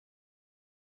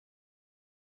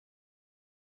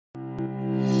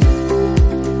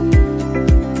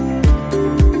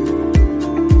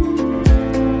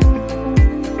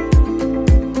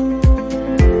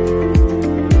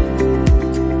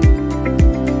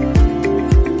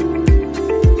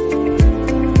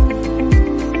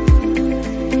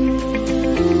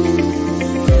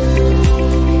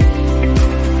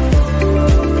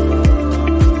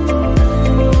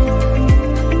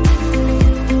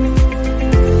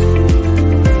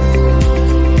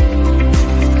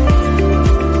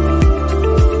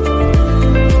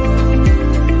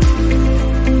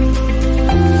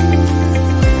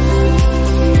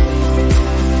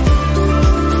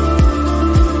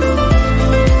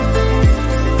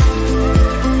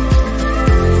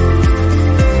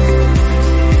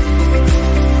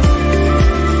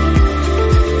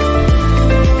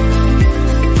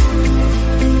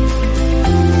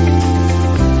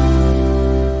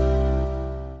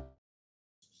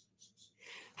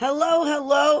Hello,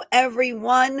 hello,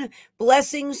 everyone.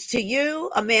 Blessings to you.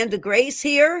 Amanda Grace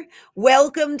here.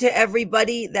 Welcome to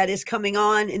everybody that is coming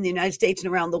on in the United States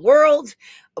and around the world.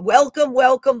 Welcome,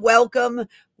 welcome, welcome.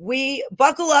 We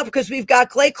buckle up because we've got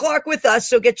Clay Clark with us.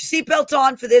 So get your seatbelts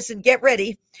on for this and get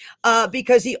ready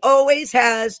because he always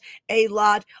has a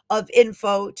lot of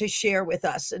info to share with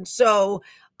us. And so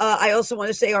I also want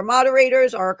to say our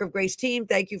moderators, our Ark of Grace team,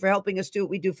 thank you for helping us do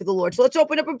what we do for the Lord. So let's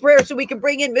open up in prayer so we can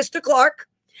bring in Mr. Clark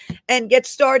and get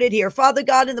started here. Father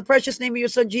God, in the precious name of your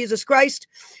son, Jesus Christ,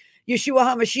 Yeshua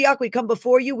HaMashiach, we come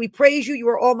before you. We praise you. You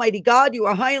are Almighty God. You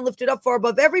are high and lifted up far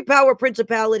above every power,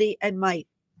 principality, and might.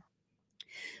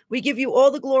 We give you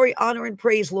all the glory, honor, and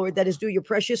praise, Lord, that is due your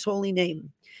precious holy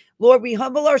name. Lord, we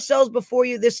humble ourselves before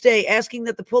you this day, asking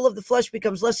that the pull of the flesh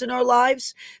becomes less in our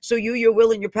lives, so you, your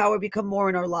will, and your power become more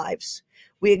in our lives.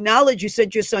 We acknowledge you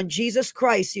sent your son, Jesus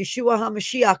Christ, Yeshua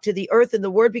HaMashiach, to the earth, and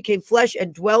the word became flesh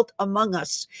and dwelt among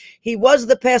us. He was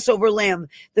the Passover lamb,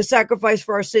 the sacrifice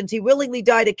for our sins. He willingly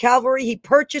died at Calvary. He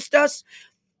purchased us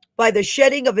by the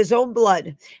shedding of his own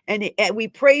blood. And we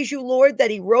praise you, Lord,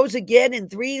 that he rose again. In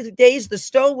 3 days, the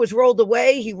stone was rolled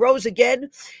away. He rose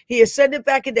again. He ascended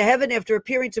back into heaven after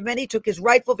appearing to many, took his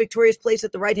rightful victorious place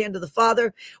at the right hand of the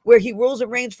Father, where he rules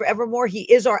and reigns forevermore.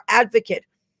 He is our advocate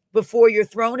before your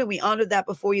throne, and we honor that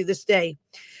before you this day.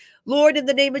 Lord, in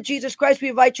the name of Jesus Christ, we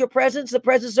invite your presence, the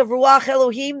presence of Ruach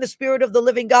Elohim, the Spirit of the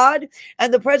living God,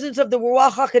 and the presence of the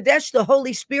Ruach HaKodesh, the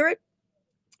Holy Spirit,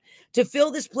 to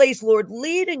fill this place, Lord.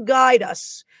 Lead and guide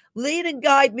us. Lead and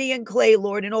guide me and Clay,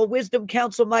 Lord, in all wisdom,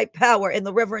 counsel, might, power, and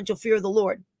the reverential fear of the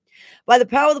Lord. By the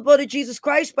power of the blood of Jesus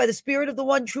Christ, by the Spirit of the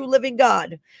one true living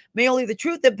God, may only the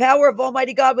truth and power of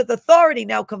Almighty God with authority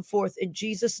now come forth in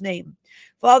Jesus' name.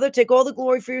 Father, take all the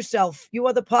glory for yourself. You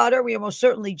are the potter. We are most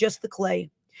certainly just the clay.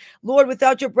 Lord,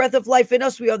 without your breath of life in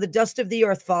us, we are the dust of the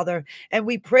earth, Father. And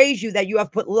we praise you that you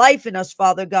have put life in us,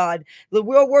 Father God. The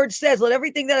real word says, let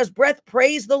everything that has breath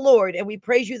praise the Lord. And we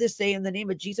praise you this day in the name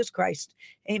of Jesus Christ.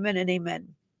 Amen and amen.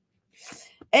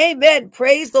 Amen.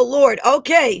 Praise the Lord.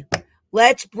 Okay,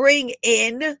 let's bring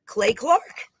in Clay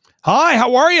Clark. Hi,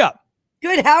 how are you?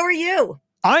 Good. How are you?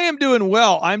 I am doing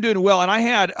well. And I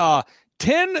had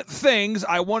 10 things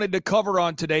I wanted to cover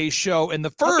on today's show. And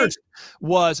the first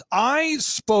was I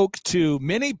spoke to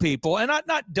many people, and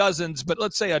not dozens, but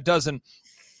let's say a dozen,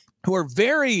 who are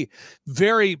very,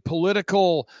 very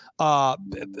political,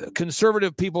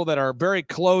 conservative people that are very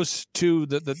close to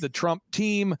the Trump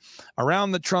team,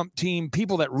 around the Trump team,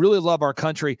 people that really love our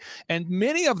country. And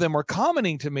many of them were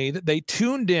commenting to me that they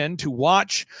tuned in to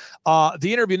watch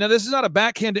the interview. Now, this is not a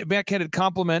backhanded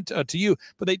compliment to you,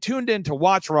 but they tuned in to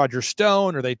watch Roger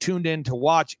Stone, or they tuned in to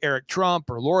watch Eric Trump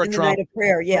or Laura Trump. Night of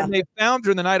prayer, yeah. And they found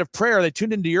during the night of prayer, they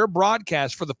tuned into your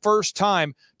broadcast for the first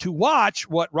time to watch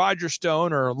what Roger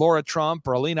Stone or Laura Trump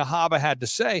or Alina Habba had to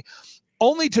say,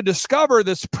 only to discover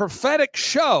this prophetic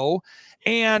show.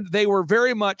 And they were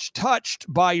very much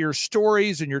touched by your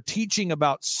stories and your teaching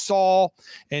about Saul,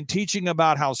 and teaching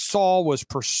about how Saul was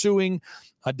pursuing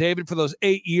David for those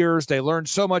 8 years. They learned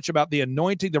so much about the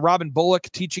anointing, the Robin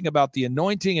Bullock teaching about the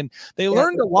anointing, and they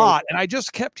learned a lot. And I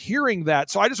just kept hearing that.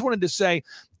 So I just wanted to say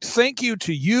thank you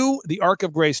to you, the Ark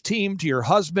of Grace team, to your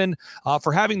husband,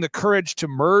 for having the courage to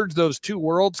merge those two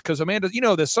worlds. Because, Amanda, you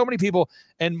know, there's so many people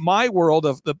in my world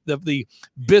of the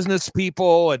business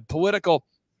people and political,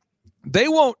 they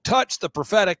won't touch the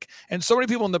prophetic, and so many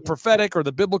people in the prophetic or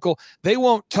the biblical, they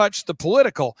won't touch the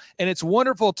political. And it's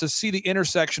wonderful to see the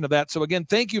intersection of that. So again,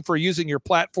 thank you for using your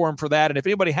platform for that. And if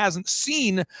anybody hasn't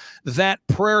seen that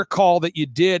prayer call that you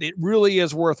did, it really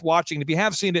is worth watching. And if you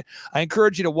have seen it, I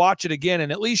encourage you to watch it again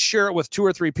and at least share it with 2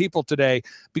 or 3 people today,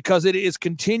 because it is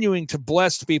continuing to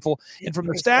bless people. And from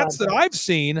the stats that I've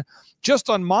seen,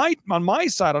 just on my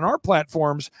side, on our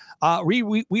platforms, we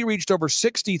reached over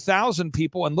 60,000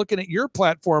 people. And looking at your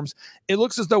platforms, it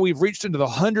looks as though we've reached into the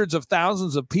hundreds of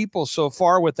thousands of people so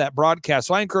far with that broadcast.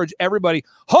 So I encourage everybody,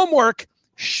 homework,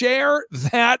 share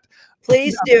that.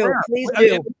 Please do. Please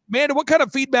do. Amanda, what kind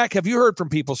of feedback have you heard from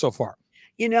people so far?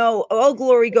 You know, all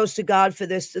glory goes to God for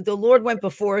this. The Lord went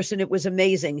before us and it was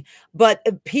amazing. But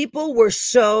people were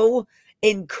so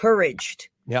encouraged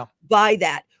by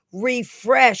that,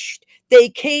 refreshed. They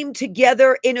came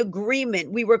together in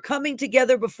agreement. We were coming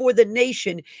together before the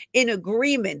nation in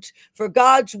agreement for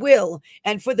God's will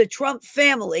and for the Trump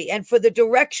family and for the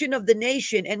direction of the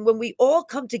nation. And when we all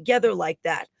come together like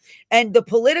that, and the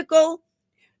political,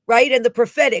 right, and the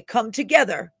prophetic come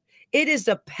together, it is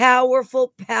a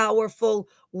powerful, powerful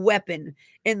weapon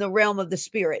in the realm of the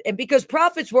spirit. And because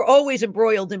prophets were always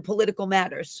embroiled in political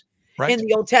matters in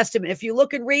the Old Testament, if you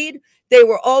look and read, they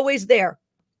were always there.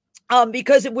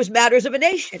 Because it was matters of a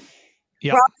nation,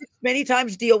 Yep. Prophets many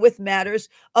times deal with matters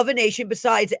of a nation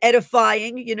besides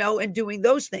edifying, and doing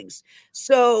those things.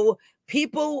 So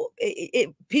people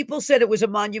said it was a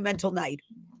monumental night.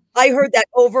 I heard that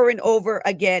over and over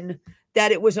again,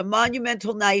 that it was a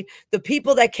monumental night. The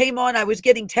people that came on, I was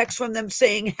getting texts from them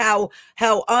saying how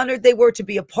honored they were to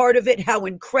be a part of it, how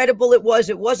incredible it was.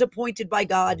 It was appointed by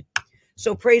God.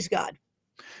 So praise God.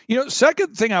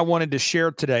 Second thing I wanted to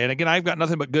share today, and again, I've got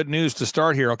nothing but good news to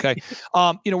start here. Okay.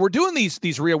 We're doing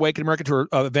these Reawaken America Tour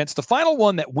events. The final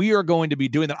one that we are going to be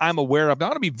doing that I'm aware of, now I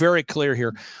want to be very clear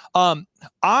here.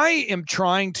 I am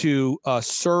trying to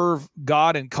serve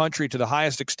God and country to the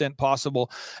highest extent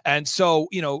possible. And so,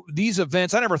 these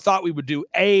events, I never thought we would do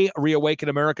a Reawaken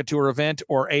America Tour event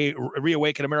or a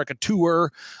Reawaken America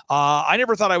Tour. I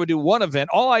never thought I would do one event.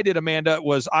 All I did, Amanda,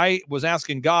 was I was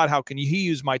asking God, how can he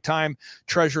use my time,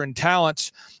 treasure, and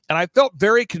talents? And I felt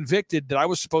very convicted that I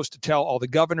was supposed to tell all the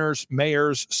governors,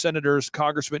 mayors, senators,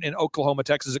 congressmen in Oklahoma,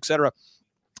 Texas, et cetera,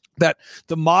 that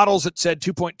the models that said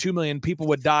 2.2 million people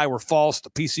would die were false. The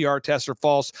PCR tests are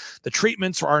false. The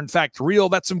treatments are, in fact, real.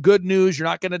 That's some good news. You're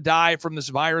not going to die from this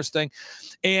virus thing.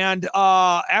 And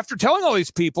after telling all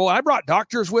these people, I brought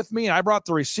doctors with me, and I brought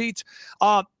the receipts.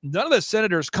 None of the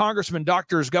senators, congressmen,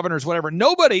 doctors, governors, whatever,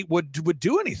 nobody would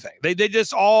do anything. They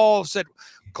just all said,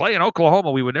 Clay, in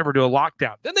Oklahoma, we would never do a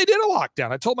lockdown. Then they did a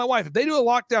lockdown. I told my wife, if they do a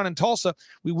lockdown in Tulsa,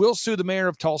 we will sue the mayor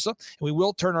of Tulsa, and we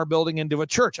will turn our building into a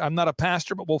church. I'm not a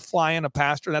pastor, but we'll fly in a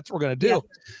pastor. That's what we're going to do.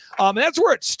 Yeah. And that's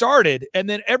where it started. And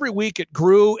then every week it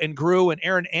grew and grew, and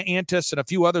Aaron Antis and a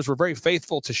few others were very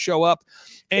faithful to show up.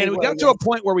 And we got to a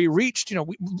point where we reached,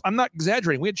 I'm not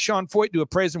exaggerating. We had Sean Foyt do a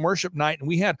praise and worship night, and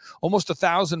we had almost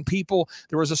 1,000 people.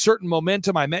 There was a certain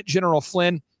momentum. I met General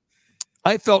Flynn.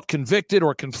 I felt convicted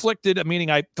or conflicted, meaning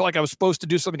I felt like I was supposed to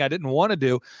do something I didn't want to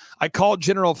do. I called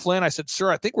General Flynn. I said, sir,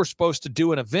 I think we're supposed to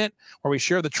do an event where we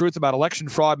share the truth about election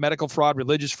fraud, medical fraud,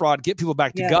 religious fraud, get people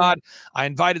back to God. I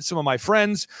invited some of my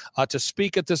friends to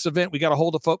speak at this event. We got a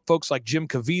hold of folks like Jim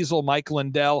Caviezel, Mike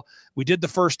Lindell. We did the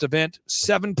first event.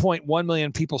 7.1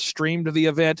 million people streamed the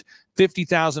event.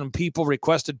 50,000 people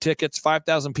requested tickets.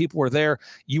 5,000 people were there.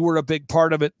 You were a big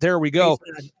part of it. There we go.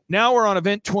 Now we're on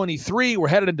event 23. We're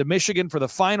headed into Michigan for the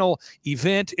final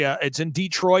event. It's in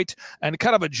Detroit, and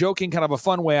kind of a joking, kind of a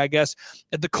fun way, I guess.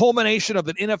 At the culmination of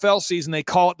the NFL season, they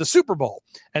call it the Super Bowl.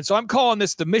 And so I'm calling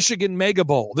this the Michigan Mega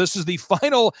Bowl. This is the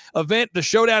final event, the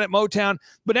showdown at Motown.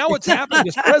 But now what's happening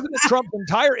is President Trump's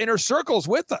entire inner circle is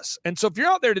with us. And so if you're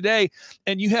out there today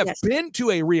and you have been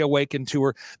to a Reawaken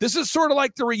tour, this is sort of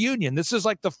like the reunion. This is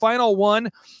like the final one.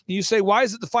 And you say, why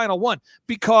is it the final one?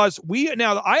 Because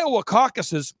now the Iowa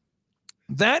caucuses,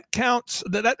 that counts.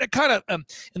 That kind of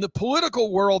in the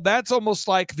political world, that's almost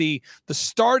like the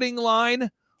starting line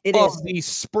of the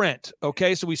sprint.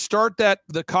 Okay, so we start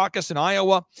the caucus in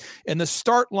Iowa, and the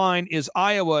start line is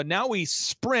Iowa. Now we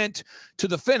sprint to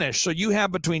the finish. So you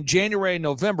have between January and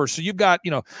November. So you've got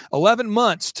 11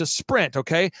 months to sprint.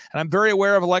 Okay, and I'm very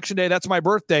aware of Election Day. That's my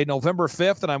birthday, November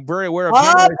 5th, and I'm very aware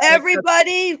of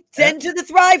everybody. Send to the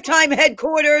Thrive Time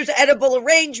headquarters, edible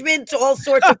arrangements, all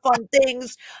sorts of fun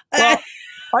things.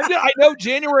 Well, I know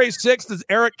January 6th is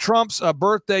Eric Trump's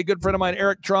birthday. Good friend of mine,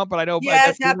 Eric Trump. And I know.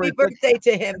 Yes, happy birthday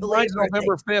to him. Mine's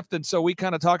November 5th. And so we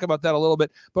kind of talk about that a little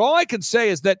bit. But all I can say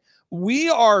is that we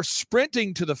are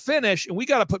sprinting to the finish, and we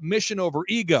got to put mission over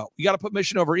ego. You got to put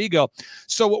mission over ego.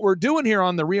 So what we're doing here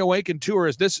on the Reawaken Tour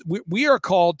is this. We are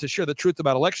called to share the truth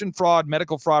about election fraud,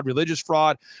 medical fraud, religious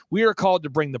fraud. We are called to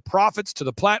bring the prophets to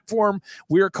the platform.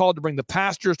 We are called to bring the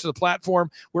pastors to the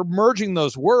platform. We're merging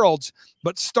those worlds.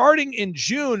 But starting in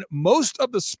June, most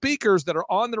of the speakers that are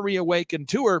on the Reawaken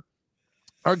Tour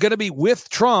are going to be with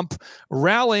Trump,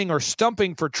 rallying or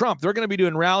stumping for Trump. They're going to be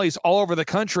doing rallies all over the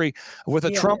country with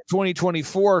a Trump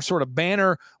 2024 sort of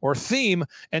banner or theme.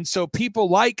 And so people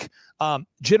like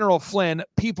General Flynn,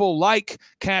 people like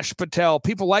Kash Patel,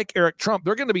 people like Eric Trump,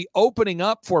 they're going to be opening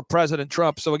up for President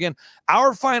Trump. So again,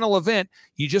 our final event,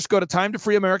 you just go to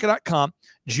timetofreeamerica.com,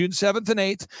 June 7th and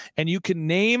 8th, and you can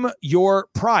name your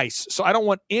price. So I don't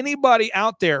want anybody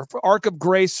out there for Ark of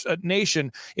Grace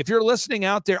Nation. If you're listening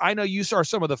out there, I know you are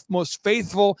some of the most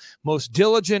faithful, most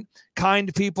diligent,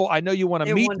 kind people. I know you want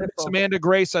to meet Amanda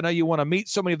Grace. I know you want to meet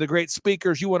so many of the great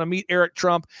speakers. You want to meet Eric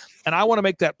Trump, and I want to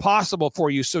make that possible for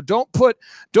you. So don't put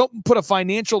a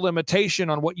financial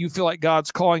limitation on what you feel like God's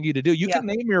calling you to do. You can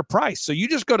name your price. So you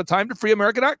just go to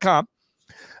timetofreeamerica.com.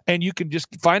 And you can just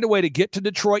find a way to get to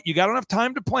Detroit. You got enough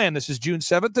time to plan. This is June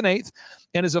 7th and 8th,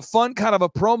 and is a fun kind of a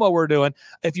promo we're doing.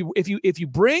 If you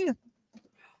bring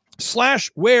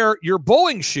 /wear your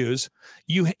bowling shoes,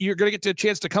 you're going to get a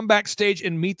chance to come backstage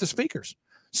and meet the speakers.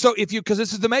 So because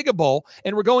this is the Mega Bowl,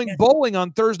 and we're going bowling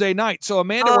on Thursday night. So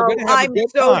Amanda, we're going to have I'm a good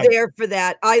so time. there for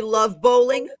that. I love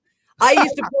bowling. I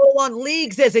used to bowl on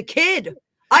leagues as a kid.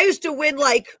 I used to win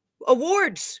like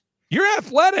awards. You're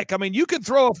athletic. I mean, you can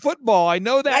throw a football. I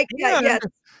know that. Yes.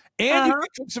 And you can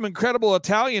cook some incredible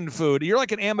Italian food. You're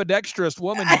like an ambidextrous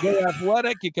woman. You go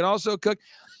athletic. You can also cook.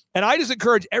 And I just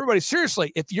encourage everybody,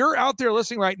 seriously, if you're out there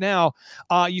listening right now,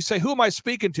 you say, who am I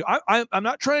speaking to? I'm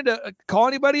not trying to call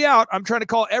anybody out. I'm trying to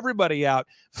call everybody out.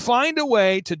 Find a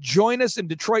way to join us in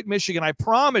Detroit, Michigan. I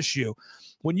promise you,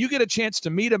 when you get a chance to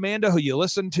meet Amanda, who you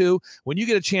listen to, when you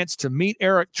get a chance to meet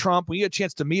Eric Trump, when you get a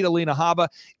chance to meet Alina Habba,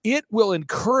 it will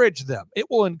encourage them. It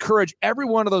will encourage every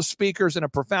one of those speakers in a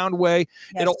profound way.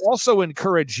 Yes. It'll also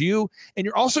encourage you. And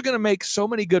you're also going to make so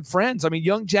many good friends. I mean,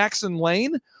 young Jackson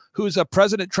Lane, who's a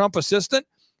President Trump assistant,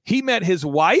 he met his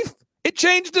wife. It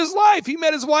changed his life. He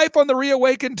met his wife on the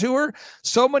Reawaken tour.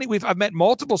 I've met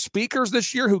multiple speakers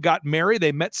this year who got married.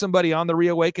 They met somebody on the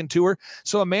Reawaken tour.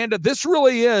 So Amanda, this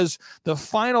really is the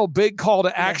final big call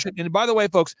to action. And by the way,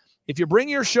 folks, if you bring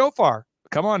your shofar,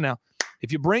 come on now.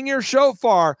 If you bring your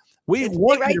shofar,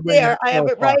 it's right there. I have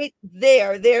it right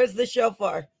there. There's the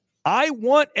shofar. I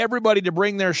want everybody to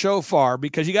bring their shofar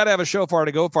because you got to have a shofar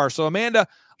to go far. So Amanda,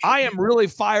 I am really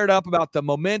fired up about the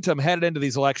momentum headed into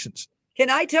these elections. Can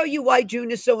I tell you why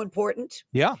June is so important?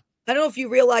 Yeah. I don't know if you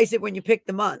realize it when you pick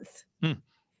the month,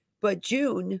 but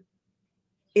June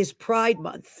is Pride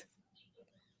Month.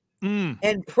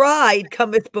 And pride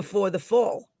cometh before the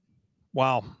fall.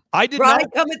 Wow. Pride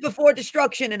cometh before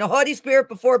destruction and a haughty spirit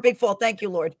before a big fall. Thank you,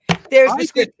 Lord. There's the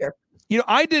scripture.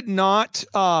 I did not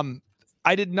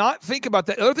think about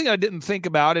that. The other thing I didn't think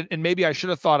about it, and maybe I should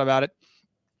have thought about it.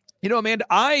 Amanda,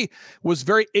 I was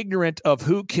very ignorant of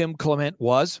who Kim Clement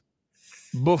was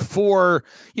before.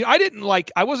 I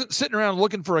wasn't sitting around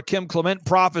looking for a Kim Clement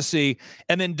prophecy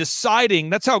and then deciding.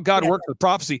 That's how God works with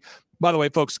prophecy. By the way,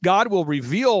 folks, God will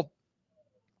reveal.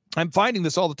 I'm finding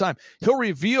this all the time. He'll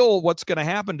reveal what's going to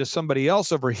happen to somebody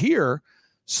else over here.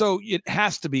 So it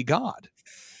has to be God.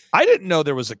 I didn't know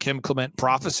there was a Kim Clement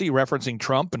prophecy referencing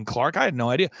Trump and Clark. I had no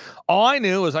idea. All I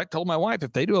knew is I told my wife,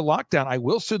 if they do a lockdown, I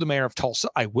will sue the mayor of Tulsa.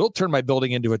 I will turn my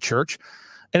building into a church.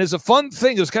 And it's a fun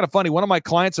thing. It was kind of funny. One of my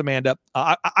clients, Amanda,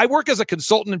 I work as a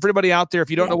consultant. And for anybody out there, if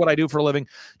you don't know what I do for a living,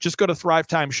 just go to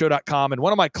thrivetimeshow.com. And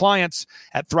one of my clients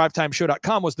at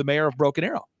thrivetimeshow.com was the mayor of Broken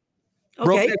Arrow.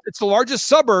 Okay. It's the largest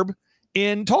suburb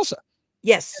in Tulsa.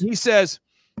 Yes. And he says,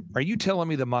 are you telling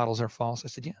me the models are false? I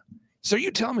said, yeah. So are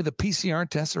you telling me the PCR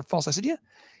tests are false? I said, yeah.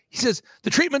 He says, the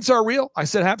treatments are real. I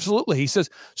said, absolutely. He says,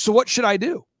 so what should I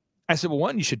do? I said, well,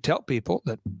 one, you should tell people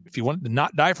that if you want to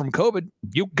not die from COVID,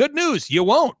 good news, you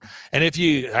won't. And if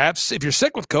you're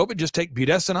sick with COVID, just take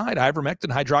budesonide, ivermectin,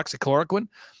 hydroxychloroquine,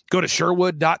 go to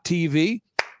Sherwood.tv.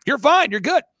 You're fine. You're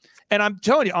good. And I'm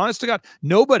telling you, honest to God,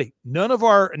 nobody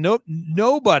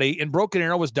in Broken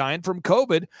Arrow was dying from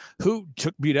COVID who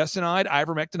took budesonide,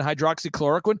 ivermectin,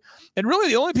 hydroxychloroquine. And really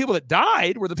the only people that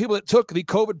died were the people that took the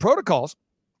COVID protocols,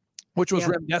 which was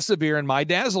remdesivir and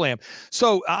midazolam.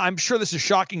 So I'm sure this is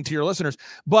shocking to your listeners,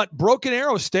 but Broken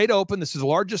Arrow stayed open. This is the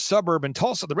largest suburb in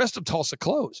Tulsa. The rest of Tulsa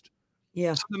closed.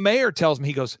 Yeah. So the mayor tells me,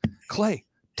 he goes, Clay,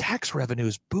 tax revenue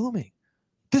is booming.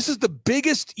 This is the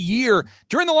biggest year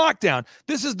during the lockdown.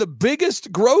 This is the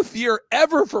biggest growth year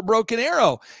ever for Broken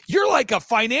Arrow. You're like a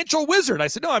financial wizard. I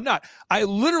said, no, I'm not. I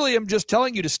literally am just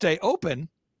telling you to stay open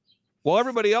while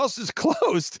everybody else is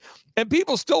closed. And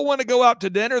people still want to go out to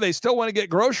dinner. They still want to get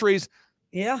groceries.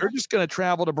 Yeah. They're just going to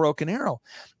travel to Broken Arrow.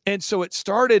 And so it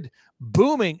started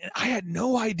booming. And I had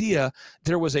no idea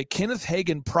there was a Kenneth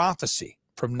Hagin prophecy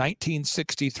from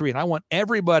 1963. And I want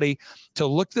everybody to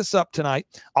look this up tonight.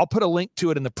 I'll put a link to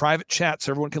it in the private chat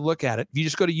so everyone can look at it. If you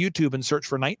just go to YouTube and search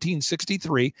for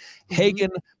 1963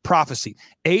 Hagin prophecy,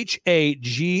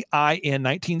 Hagin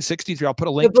 1963. I'll put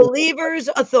a link. The Believer's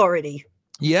Authority.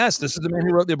 Yes, this is the man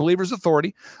who wrote The Believer's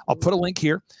Authority. I'll put a link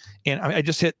here, and I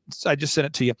just sent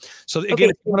it to you. So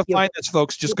again, if you want to find this,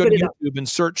 folks, just go to YouTube and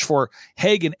search for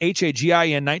Hagin, Hagin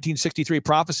 1963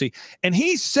 prophecy. And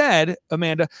he said,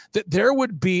 Amanda, that there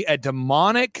would be a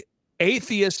demonic,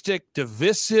 atheistic,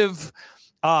 divisive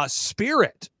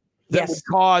spirit that would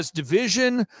cause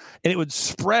division, and it would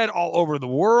spread all over the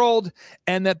world,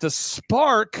 and that the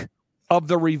spark of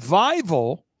the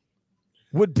revival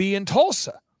would be in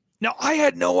Tulsa. Now, I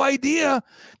had no idea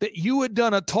that you had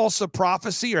done a Tulsa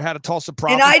prophecy or had a Tulsa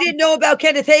prophecy. And I didn't know about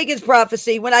Kenneth Hagin's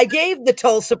prophecy when I gave the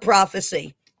Tulsa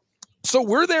prophecy. So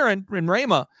we're there in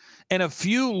Rhema, and a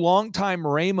few longtime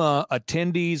Rhema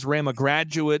attendees, Rhema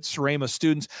graduates, Rhema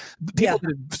students, people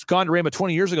that have gone to Rhema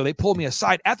 20 years ago, they pulled me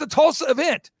aside at the Tulsa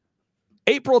event,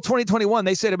 April 2021.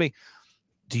 They said to me,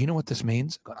 do you know what this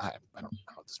means? I go, I don't know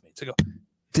what this means. I go,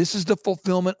 this is the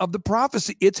fulfillment of the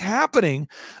prophecy. It's happening.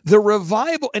 The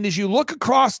revival. And as you look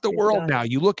across the world now,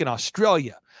 you look in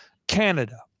Australia,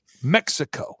 Canada,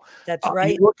 Mexico. That's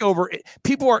right. You look over,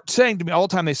 people are saying to me all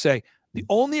the time, they say, the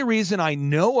only reason I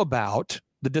know about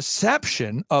the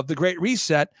deception of the Great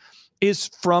Reset is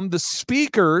from the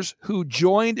speakers who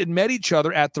joined and met each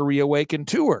other at the Reawaken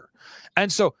tour.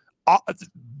 And so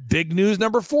big news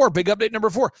number 4, big update number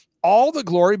 4, all the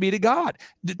glory be to God.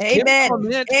 Amen.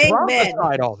 Kim Clement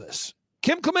prophesied all this.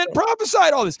 Kim Clement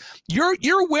prophesied all this.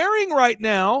 You're wearing right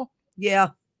now. Yeah.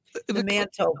 The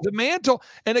mantle. The mantle.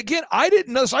 And again, I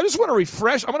didn't know. So I just want to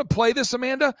refresh. I'm going to play this,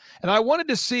 Amanda. And I wanted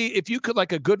to see if you could,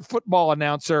 like a good football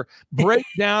announcer, break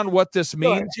down what this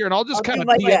means here. And I'll just kind of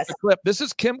tee up the clip. This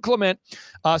is Kim Clement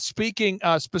speaking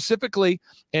specifically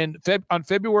on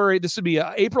February. This would be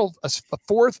April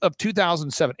 4th of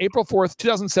 2007. April 4th,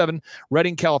 2007,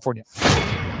 Redding, California.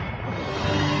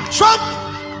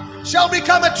 Trump shall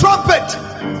become a trumpet,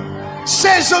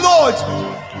 says the Lord.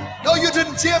 No, you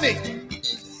didn't hear me.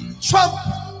 Trump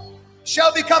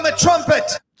shall become a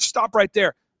trumpet. Stop right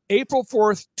there. April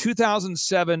 4th,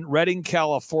 2007, Redding,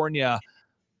 California.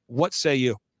 What say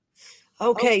you?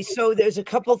 Okay, so there's a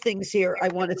couple things here I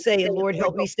want to say, and Lord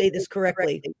help me say this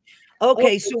correctly.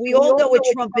 Okay, so we all know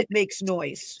a trumpet makes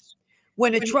noise.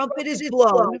 When a trumpet is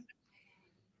blown,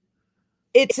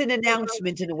 it's an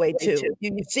announcement in a way too.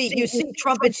 You see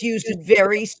trumpets used in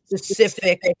very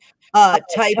specific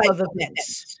type of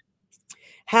events.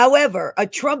 However, a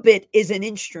trumpet is an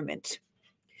instrument,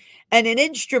 and an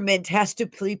instrument has to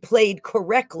be played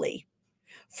correctly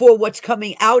for what's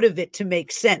coming out of it to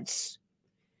make sense.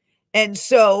 And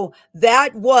so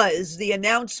that was the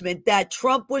announcement that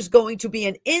Trump was going to be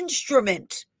an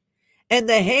instrument in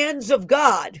the hands of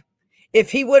God,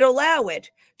 if he would allow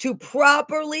it, to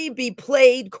properly be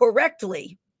played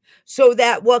correctly so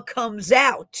that what comes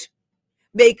out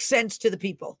makes sense to the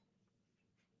people.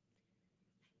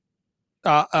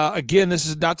 Again, this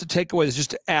is not to take away, this is just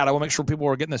to add. I want to make sure people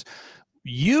are getting this.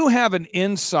 You have an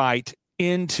insight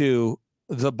into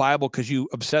the Bible because you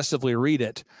obsessively read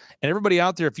it. And everybody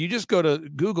out there, if you just go to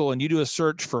Google and you do a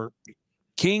search for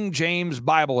King James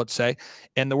Bible, let's say,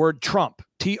 and the word Trump,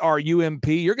 Trump,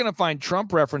 you're going to find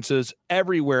Trump references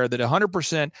everywhere that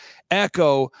 100%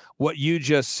 echo what you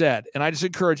just said. And I just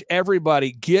encourage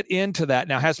everybody, get into that.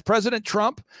 Now, has President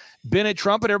Trump been a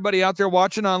trumpet? Everybody out there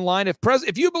watching online,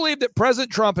 if you believe that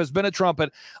President Trump has been a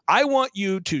trumpet, I want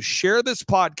you to share this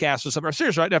podcast with somebody.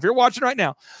 Seriously, right now, if you're watching right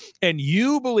now and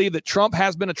you believe that Trump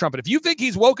has been a trumpet, if you think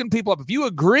he's woken people up, if you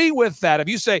agree with that, if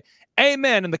you say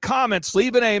amen in the comments,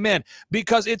 leave an amen,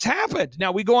 because it's happened.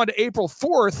 Now we go on to April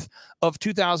 4th of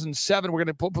 2007. We're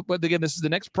going to put again, this is the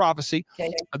next prophecy.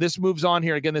 Okay. This moves on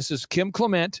here. Again, this is Kim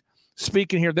Clement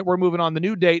speaking here that we're moving on. The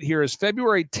new date here is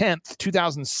February 10th,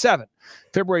 2007.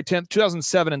 February 10th,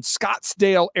 2007 in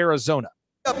Scottsdale, Arizona.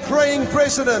 A praying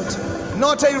president,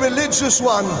 not a religious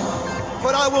one,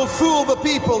 but I will fool the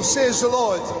people, says the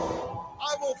Lord.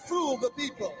 I will fool the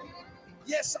people.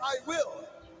 Yes, I will.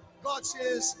 God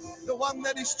says, the one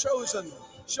that is chosen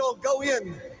shall go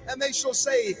in, and they shall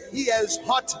say, he has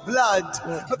hot blood.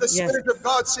 But the Spirit of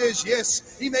God says,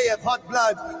 yes, he may have hot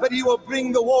blood, but he will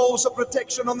bring the walls of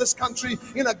protection on this country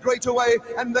in a greater way,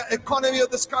 and the economy of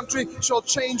this country shall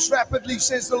change rapidly,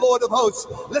 says the Lord of hosts.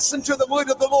 Listen to the word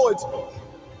of the Lord.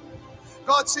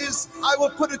 God says, I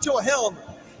will put at your helm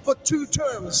for 2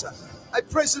 terms a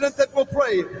president that will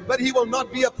pray, but he will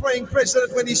not be a praying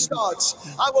president when he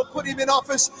starts. I will put him in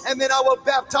office, and then I will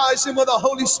baptize him with the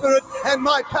Holy Spirit and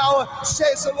my power,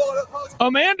 says the Lord of hosts.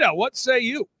 Amanda, what say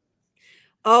you?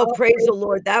 Oh, praise the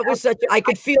Lord. That was I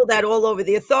could feel that all over.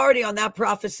 The authority on that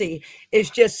prophecy is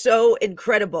just so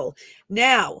incredible.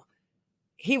 Now,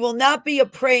 he will not be a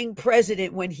praying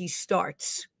president when he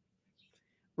starts,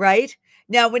 right?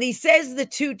 Now, when he says the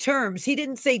 2 terms, he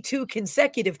didn't say 2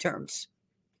 consecutive terms.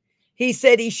 He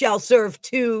said he shall serve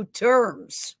 2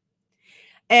 terms.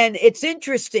 And it's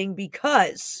interesting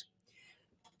because,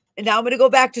 and now I'm going to go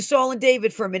back to Saul and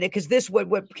David for a minute, because this,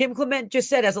 what Kim Clement just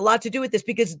said has a lot to do with this,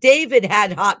 because David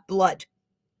had hot blood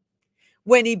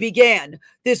when he began.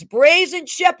 This brazen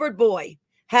shepherd boy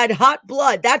had hot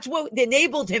blood. That's what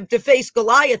enabled him to face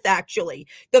Goliath, actually.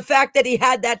 The fact that he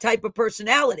had that type of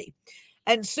personality.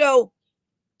 And so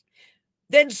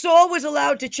then Saul was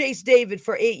allowed to chase David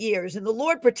for 8 years, and the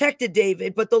Lord protected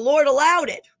David, but the Lord allowed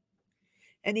it.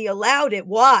 And he allowed it.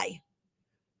 Why?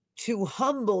 To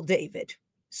humble David.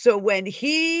 So when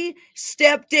he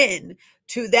stepped in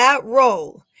to that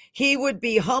role, he would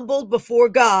be humbled before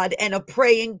God and a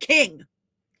praying king.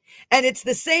 And it's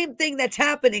the same thing that's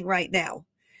happening right now.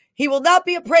 He will not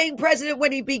be a praying president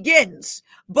when he begins,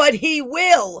 but he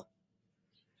will.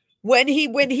 When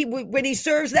he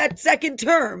serves that second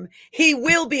term, he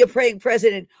will be a praying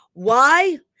president.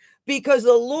 Why? Because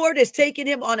the Lord has taken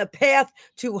him on a path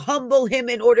to humble him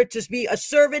in order to be a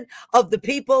servant of the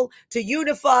people, to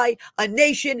unify a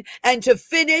nation, and to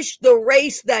finish the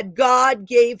race that God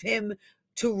gave him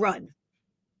to run.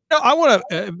 No, I want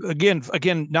to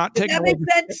again not take. Does that make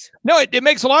sense? No, it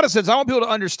makes a lot of sense. I want people to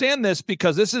understand this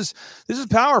because this is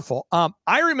powerful.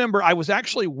 I remember I was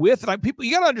actually with people.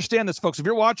 You got to understand this, folks. If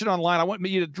you're watching online, I want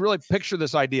you to really picture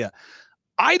this idea.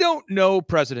 I don't know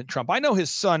President Trump. I know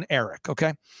his son Eric.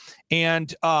 Okay,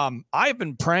 and I've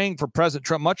been praying for President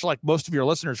Trump, much like most of your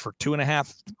listeners, for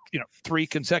 2.5, 3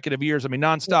 consecutive years. I mean,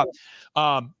 nonstop.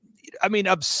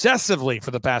 Obsessively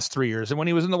for the past 3 years. And when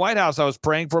he was in the White House, I was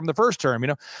praying for him the first term,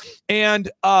 and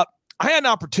I had an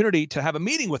opportunity to have a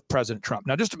meeting with President Trump.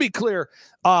 Now, just to be clear,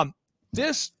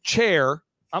 this chair,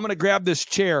 I'm going to grab this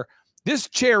chair. This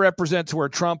chair represents where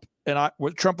Trump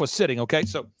was sitting. Okay.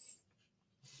 So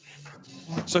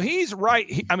he's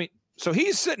right. So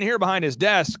he's sitting here behind his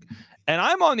desk, and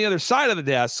I'm on the other side of the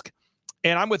desk,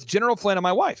 and I'm with General Flynn and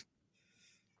my wife.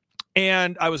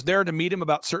 And I was there to meet him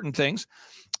about certain things.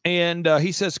 And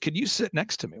he says, "Could you sit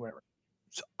next to me?" Whatever.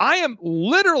 So I am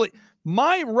literally,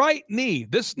 my right knee,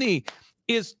 this knee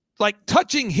is like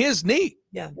touching his knee.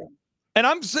 Yeah. And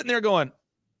I'm sitting there going,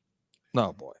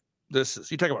 "No, boy,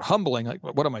 you talk about humbling. Like,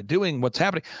 what am I doing? What's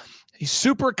happening?" He's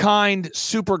super kind,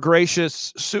 super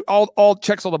gracious, all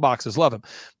checks all the boxes. Love him.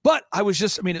 But I was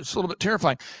just, it's a little bit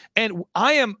terrifying. And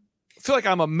feel like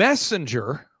I'm a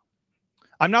messenger.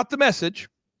 I'm not the message.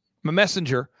 I'm a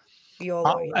messenger.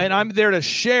 And I'm there to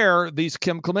share these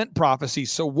Kim Clement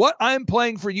prophecies. So what I'm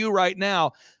playing for you right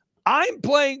now, I'm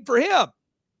playing for him.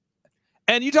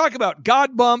 And you talk about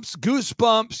God bumps,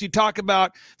 goosebumps. You talk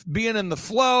about being in the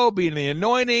flow, being in the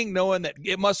anointing, knowing that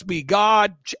it must be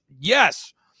God.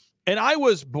 Yes. And I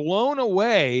was blown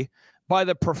away by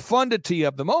the profundity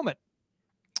of the moment.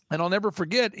 And I'll never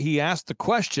forget, he asked the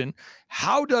question,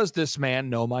 how does this man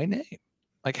know my name?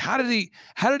 Like, how did he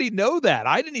know that?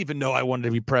 I didn't even know I wanted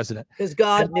to be president. Because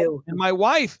God knew. And my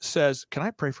wife says, "Can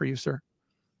I pray for you, sir?"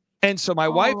 And so my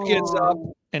wife gets up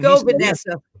and go,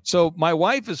 Vanessa. So my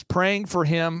wife is praying for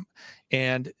him.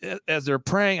 And as they're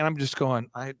praying, and I'm just going,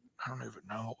 I don't even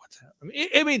know what's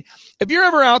happening. If you're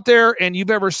ever out there and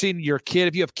you've ever seen your kid,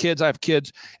 if you have kids, I have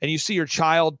kids, and you see your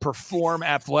child perform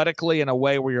athletically in a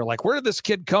way where you're like, where did this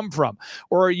kid come from?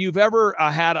 Or you've ever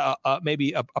had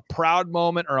maybe a proud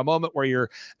moment, or a moment where you're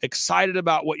excited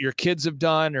about what your kids have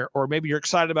done, or maybe you're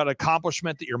excited about an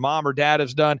accomplishment that your mom or dad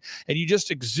has done, and you just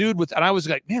exude with, and I was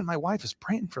like, man, my wife is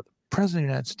praying for the president of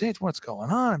the United States. What's going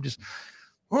on? I'm just...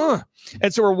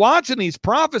 And so we're watching these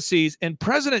prophecies, and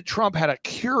President Trump had a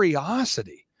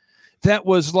curiosity that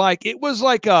was like,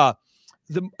 imagine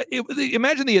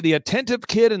the attentive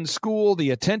kid in school, the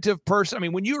attentive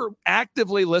person. When you're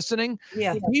actively listening,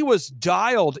 he was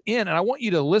dialed in. And I want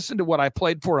you to listen to what I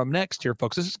played for him next here,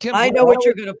 folks. This is Kim. I know what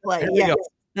you're going to play. Here we go.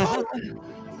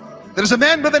 There's a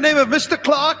man by the name of Mr.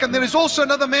 Clark, and there is also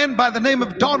another man by the name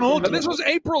of Donald. Now, this was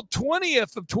April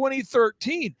 20th of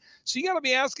 2013. So you got to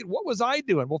be asking, what was I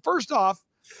doing? Well, first off,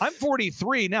 I'm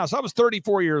 43 now, so I was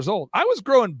 34 years old. I was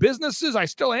growing businesses. I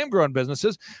still am growing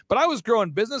businesses, but I was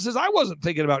growing businesses. I wasn't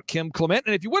thinking about Kim Clement.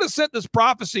 And if you would have sent this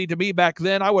prophecy to me back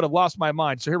then, I would have lost my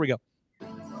mind. So here we go.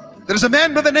 There's a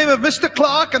man by the name of Mr.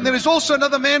 Clark, and there is also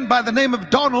another man by the name of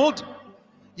Donald.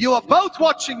 You are both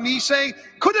watching me saying,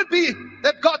 could it be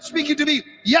that God's speaking to me?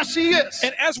 Yes, he is.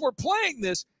 And as we're playing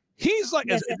this, he's like,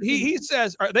 yes, he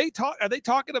says, are they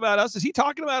talking about us? Is he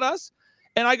talking about us?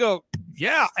 And I go,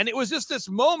 yeah. And it was just this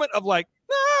moment of like,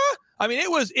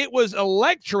 it was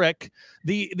electric.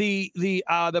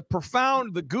 The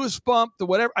profound, the goosebump, the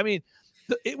whatever.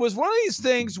 It was one of these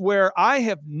things where I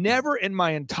have never in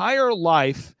my entire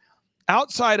life,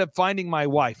 outside of finding my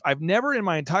wife, I don't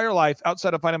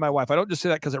just say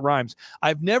that because it rhymes.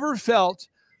 I've never felt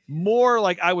more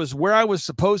like I was where I was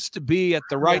supposed to be at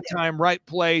the right time, right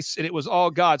place. And it was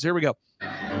all God. So here we go.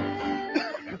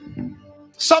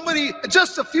 Somebody,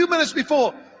 just a few minutes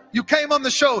before you came on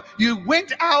the show, you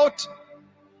went out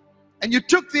and you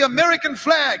took the American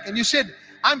flag and you said,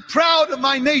 I'm proud of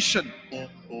my nation.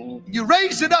 You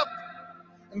raised it up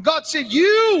and God said,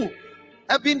 you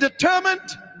have been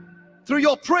determined through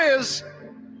your prayers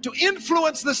to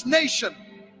influence this nation.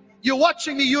 You're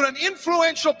watching me. You're an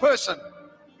influential person.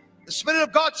 The Spirit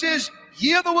of God says,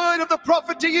 hear the word of the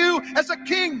prophet to you as a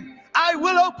king. I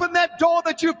will open that door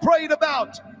that you prayed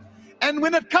about. And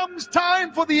when it comes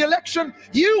time for the election,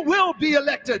 you will be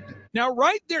elected. Now,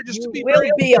 right there, just to be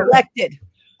elected.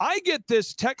 I get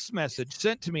this text message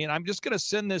sent to me, and I'm just going to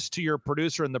send this to your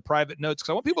producer in the private notes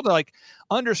because I want people to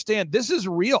understand this is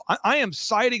real. I am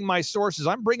citing my sources.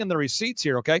 I'm bringing the receipts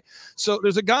here. Okay. So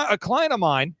there's a client of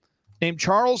mine named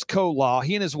Charles Kolaw.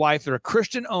 He and his wife, they're a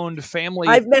Christian-owned family.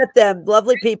 I've met them.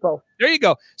 Lovely people. There you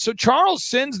go. So Charles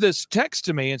sends this text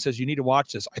to me and says, you need to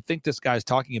watch this. I think this guy's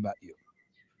talking about you.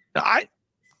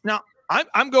 Now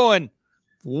I'm going,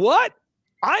 what?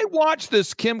 I watched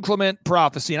this Kim Clement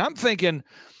prophecy, and I'm thinking,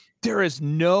 there is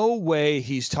no way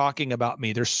he's talking about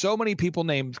me. There's so many people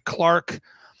named Clark,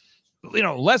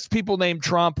 less people named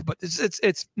Trump, but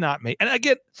it's not me. And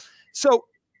again, so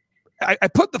I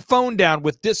put the phone down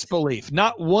with disbelief,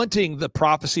 not wanting the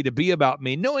prophecy to be about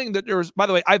me, knowing that by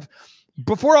the way,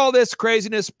 before all this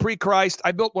craziness, pre-Christ,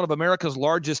 I built one of America's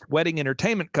largest wedding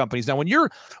entertainment companies. Now, when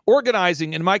you're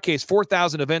organizing, in my case,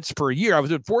 4,000 events per year, I was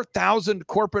doing 4,000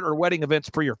 corporate or wedding events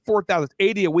per year,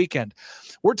 4,080 a weekend.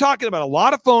 We're talking about a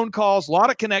lot of phone calls, a lot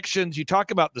of connections. You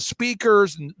talk about the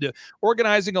speakers and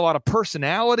organizing a lot of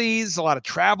personalities, a lot of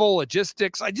travel,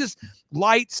 logistics.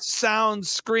 Lights,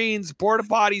 sounds, screens, porta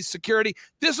potties, security.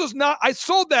 This was not, I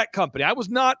sold that company. I was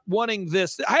not wanting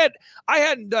this. I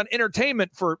hadn't done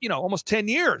entertainment for, almost 10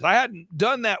 years. I hadn't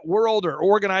done that world or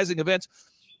organizing events.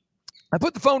 I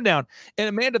put the phone down, and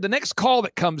Amanda, the next call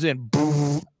that comes in,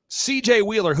 CJ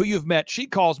Wheeler, who you've met, she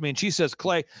calls me and she says,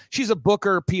 Clay, she's a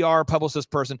booker, PR,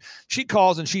 publicist person. She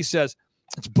calls and she says,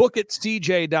 it's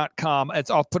bookitcj.com.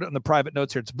 I'll put it in the private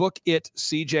notes here. It's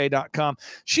bookitcj.com.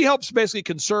 She helps basically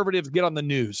conservatives get on the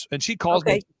news. And she calls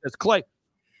me and says, Clay,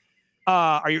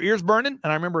 are your ears burning?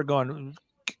 And I remember going,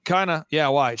 kind of, yeah,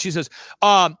 why? She says,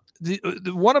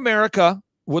 the One America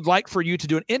would like for you to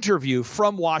do an interview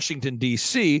from Washington,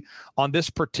 D.C. on this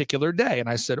particular day. And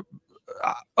I said,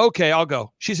 okay, I'll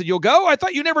go. She said, you'll go? I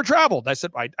thought you never traveled. I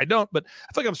said, I don't, but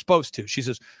I think I'm supposed to. She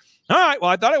says, all right, well,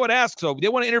 I thought I would ask. So they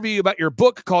want to interview you about your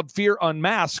book called Fear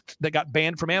Unmasked that got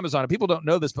banned from Amazon. And people don't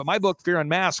know this, but my book, Fear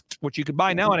Unmasked, which you can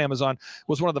buy now on Amazon,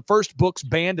 was one of the first books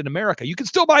banned in America. You can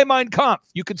still buy Mein Kampf.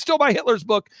 You can still buy Hitler's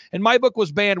book. And my book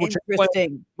was banned, which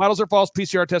models are false,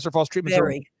 PCR tests are false, treatments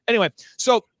are. Anyway,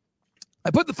 so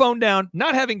I put the phone down,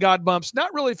 not having God bumps,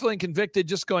 not really feeling convicted,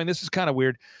 just going, this is kind of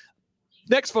weird.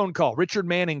 Next phone call, Richard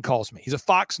Manning calls me. He's a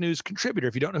Fox News contributor.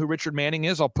 If you don't know who Richard Manning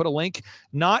is, I'll put a link.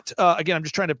 Again, I'm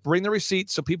just trying to bring the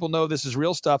receipts so people know this is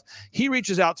real stuff. He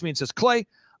reaches out to me and says, Clay,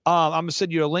 I'm going to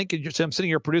send you a link. I'm sending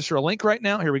your producer a link right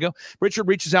now. Here we go. Richard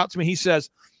reaches out to me. He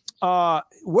says, what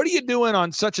are you doing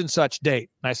on such and such date?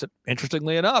 And I said,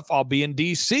 interestingly enough, I'll be in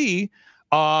D.C.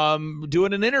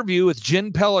 Doing an interview with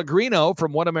Jen Pellegrino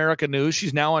from One America News.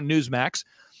 She's now on Newsmax.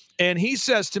 And he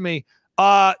says to me,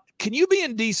 can you be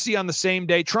in D.C. on the same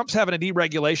day? Trump's having a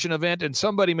deregulation event, and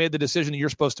somebody made the decision that you're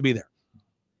supposed to be there.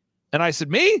 And I said,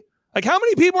 me? Like, how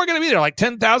many people are going to be there? Like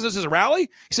 10,000? This is a rally?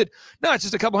 He said, no, it's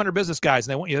just a couple hundred business guys,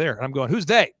 and they want you there. And I'm going, who's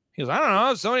they? He goes, I don't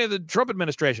know. Somebody of the Trump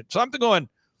administration. So I'm going,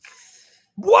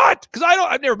 what? Because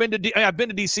I've never been to I've been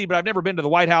to D.C., but I've never been to the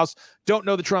White House. Don't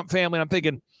know the Trump family. And I'm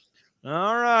thinking,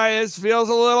 all right, this feels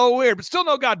a little weird, but still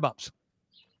no God bumps.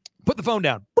 Put the phone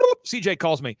down. CJ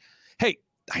calls me. Hey,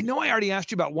 I know I already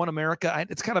asked you about One America.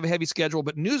 It's kind of a heavy schedule,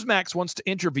 but Newsmax wants to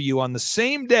interview you on the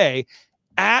same day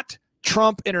at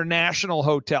Trump International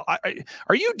Hotel.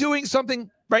 Are you doing something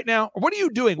right now? Or what are you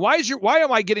doing? Why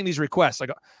am I getting these requests? I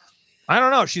go, I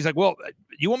don't know. She's like, well,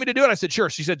 you want me to do it? I said, sure.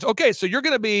 She said, okay, so you're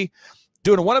going to be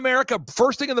doing a One America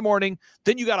first thing in the morning.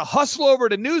 Then you got to hustle over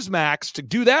to Newsmax to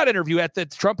do that interview at the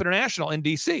Trump International in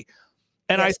DC.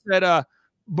 And yes. I said,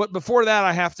 but before that,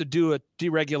 I have to do a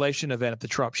deregulation event at the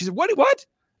Trump. She said, what?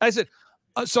 I said,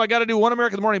 so I got to do One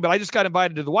America in the morning, but I just got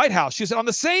invited to the White House. She said, on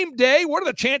the same day? What are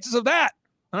the chances of that?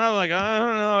 And I'm like, I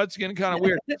don't know. It's getting kind of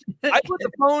weird. I put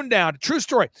the phone down. True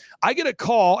story. I get a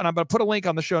call, and I'm going to put a link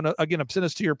on the show. Again, I'm sending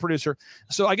this to your producer.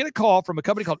 So I get a call from a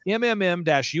company called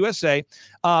MMM-USA.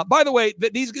 By the way,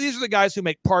 these are the guys who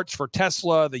make parts for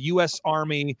Tesla, the U.S.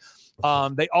 Army.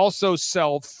 They also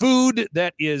sell food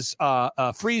that is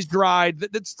freeze-dried.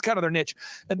 That's kind of their niche.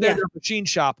 And they're a machine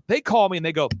shop. They call me, and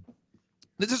they go,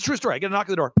 this is a true story. I get a knock at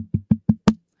the door.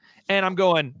 And I'm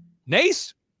going,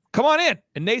 Nace, come on in.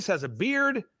 And Nace has a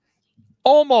beard.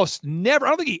 Almost never. I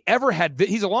don't think he ever had.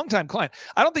 He's a longtime client.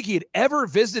 I don't think he had ever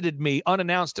visited me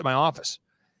unannounced at my office.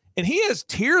 And he has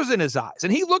tears in his eyes.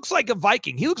 And he looks like a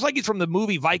Viking. He looks like he's from the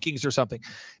movie Vikings or something.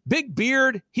 Big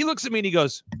beard. He looks at me and he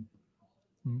goes,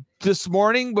 this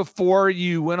morning before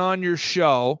you went on your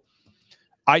show,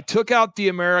 I took out the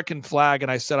American flag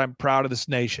and I said, I'm proud of this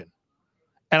nation.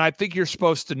 And I think you're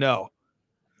supposed to know.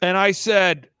 And I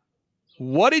said,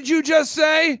 what did you just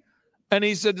say? And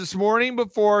he said, this morning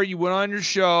before you went on your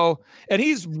show, and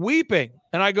he's weeping.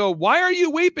 And I go, why are you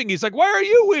weeping? He's like, why are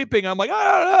you weeping? I'm like,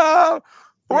 I don't know.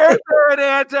 Where's Aaron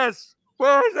Antis?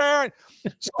 Where's Aaron?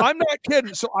 So I'm not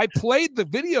kidding. So I played the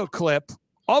video clip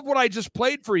of what I just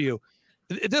played for you.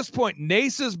 At this point,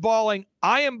 Nace is bawling.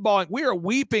 I am bawling. We are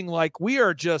weeping like we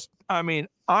are just, it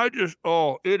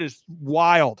is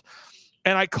wild.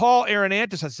 And I call Aaron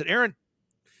Antis. I said, Aaron,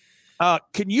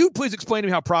 can you please explain to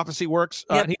me how prophecy works?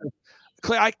 Yep. And he goes,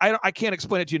 Clay, I can't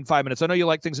explain it to you in 5 minutes. I know you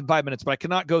like things in 5 minutes, but I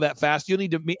cannot go that fast. You'll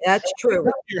need to meet. That's true.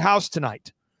 At your house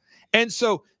tonight. And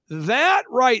so that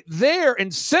right there,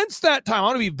 and since that time, I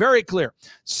want to be very clear.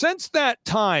 Since that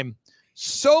time,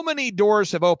 so many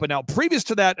doors have opened. Now, previous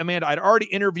to that, Amanda, I'd already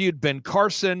interviewed Ben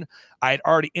Carson. I'd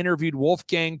already interviewed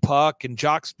Wolfgang Puck and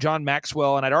John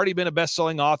Maxwell, and I'd already been a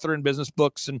best-selling author in business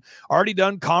books and already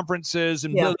done conferences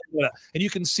and blah, blah, blah. And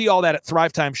you can see all that at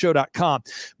thrivetimeshow.com.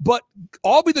 But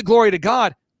all be the glory to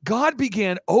God. God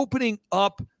began opening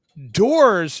up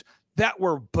doors that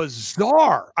were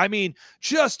bizarre. I mean,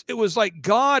 it was like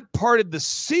God parted the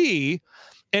sea.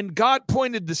 And God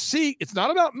pointed the sea. It's not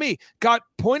about me. God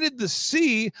pointed the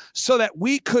sea so that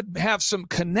we could have some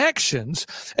connections.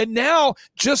 And now,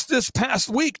 just this past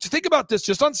week, to think about this,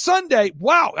 just on Sunday,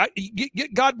 wow,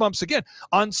 get God bumps again.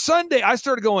 On Sunday, I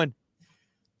started going,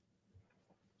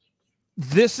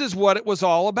 this is what it was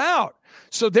all about.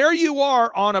 So there you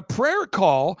are on a prayer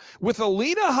call with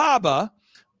Alina Habba,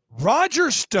 Roger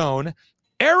Stone,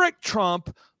 Eric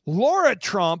Trump, Laura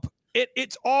Trump.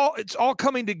 It's all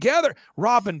coming together.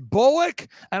 Robin Bullock,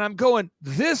 and I'm going,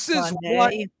 this is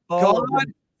what God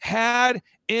had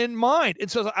in mind.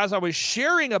 And so as I was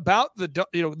sharing about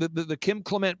the Kim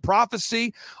Clement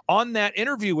prophecy on that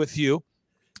interview with you,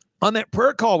 on that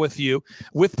prayer call with you,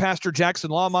 with Pastor Jackson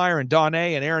Lawmeyer and Don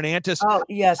A. and Aaron Antis. Oh,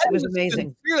 yes, it was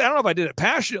amazing. I don't know if I did it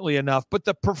passionately enough, but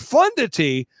the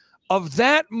profundity of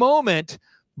that moment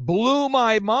blew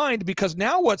my mind, because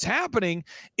now what's happening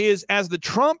is as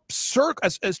Trump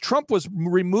was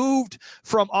removed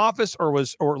from office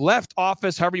or left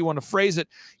office, however you want to phrase it,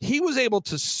 he was able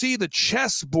to see the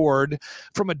chessboard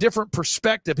from a different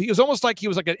perspective. He was almost like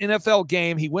an NFL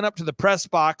game. He went up to the press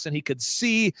box and he could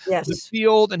see the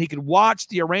field and he could watch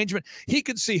the arrangement. He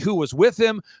could see who was with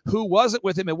him, who wasn't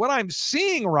with him. And what I'm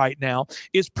seeing right now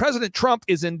is President Trump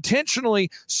is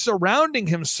intentionally surrounding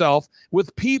himself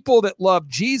with people that love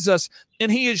Jesus,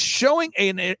 and he is showing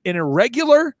an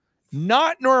irregular,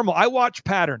 not normal. I watch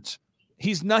patterns.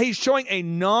 He's showing a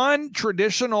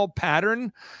non-traditional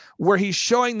pattern where he's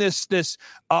showing this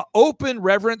open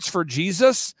reverence for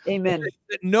Jesus. Amen.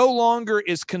 That no longer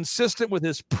is consistent with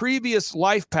his previous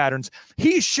life patterns.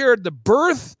 He shared the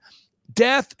birth,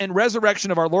 death, and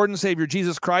resurrection of our Lord and Savior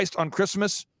Jesus Christ on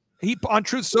Christmas. On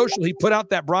Truth Social, he put out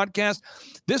that broadcast.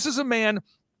 This is a man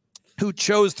who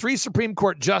chose 3 Supreme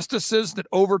Court justices that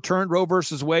overturned Roe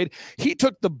versus Wade. He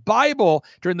took the Bible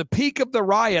during the peak of the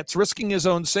riots, risking his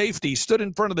own safety, stood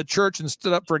in front of the church and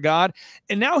stood up for God.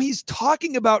 And now he's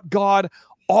talking about God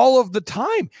all of the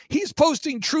time. He's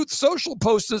posting Truth Social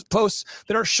posts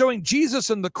that are showing Jesus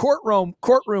in the courtroom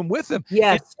with him.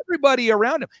 Yes. And everybody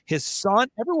around him, his son,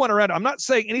 everyone around him. I'm not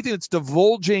saying anything that's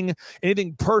divulging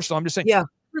anything personal. I'm just saying,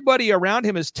 everybody around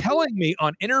him is telling me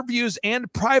on interviews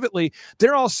and privately,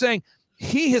 they're all saying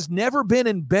he has never been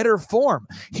in better form.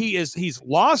 He's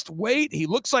lost weight. He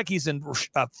looks like he's in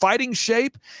fighting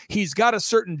shape. He's got a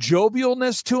certain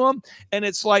jovialness to him. And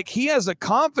it's like he has a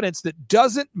confidence that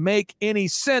doesn't make any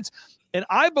sense. And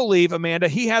I believe, Amanda,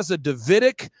 he has a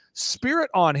Davidic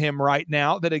spirit on him right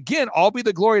now that, again, all be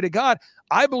the glory to God.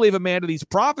 I believe, Amanda, these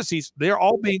prophecies, they're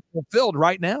all being fulfilled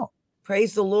right now.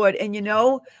 Praise the Lord. And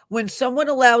when someone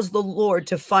allows the Lord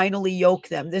to finally yoke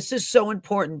them, this is so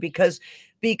important because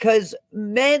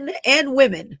men and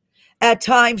women, at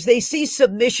times, they see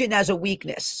submission as a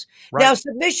weakness. Right. Now,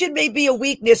 submission may be a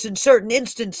weakness in certain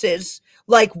instances,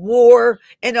 like war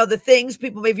and other things.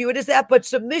 People may view it as that, but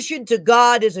submission to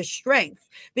God is a strength,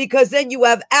 because then you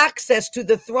have access to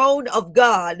the throne of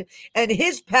God and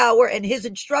his power and his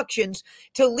instructions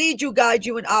to lead you, guide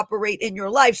you, and operate in your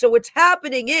life. So what's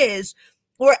happening is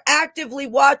we're actively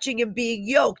watching and being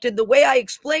yoked. And the way I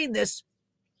explain this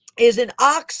is an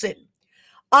oxen.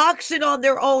 Oxen on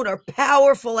their own are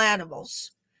powerful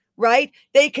animals, right?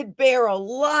 They can bear a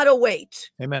lot of weight.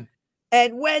 Amen.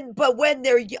 And when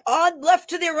they're left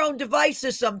to their own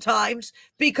devices sometimes,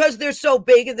 because they're so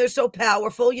big and they're so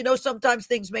powerful, sometimes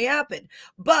things may happen.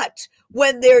 But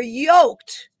when they're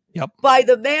yoked by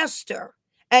the master,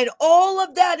 and all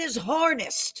of that is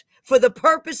harnessed for the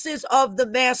purposes of the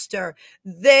master,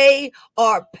 they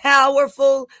are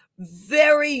powerful,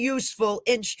 very useful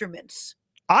instruments.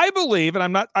 I believe,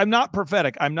 and I'm not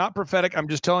prophetic. I'm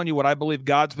just telling you what I believe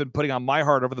God's been putting on my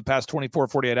heart over the past 24,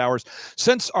 48 hours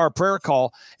since our prayer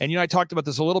call. And, I talked about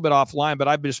this a little bit offline, but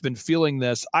I've just been feeling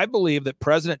this. I believe that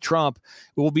President Trump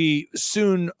will be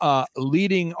soon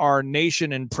leading our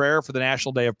nation in prayer for the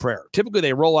National Day of Prayer. Typically,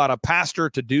 they roll out a pastor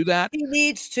to do that. He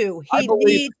needs to.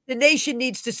 The nation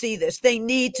needs to see this. They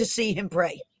need to see him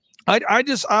pray.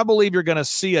 I believe you're going to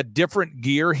see a different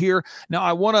gear here. Now,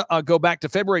 I want to go back to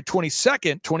February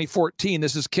 22nd, 2014.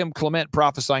 This is Kim Clement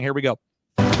prophesying. Here we go.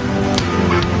 The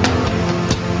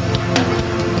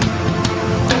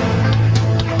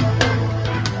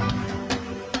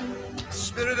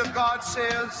Spirit of God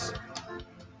says,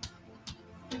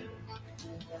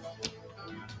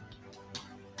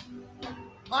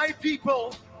 my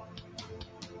people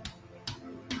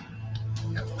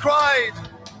have cried.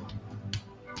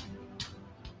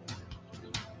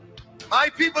 My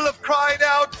people have cried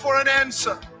out for an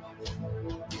answer.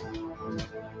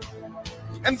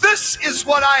 And this is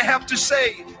what I have to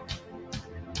say,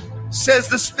 says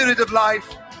the Spirit of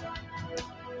life.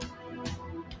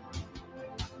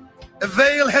 A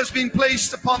veil has been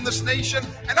placed upon this nation,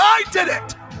 and I did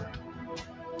it.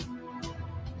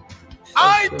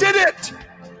 I did it.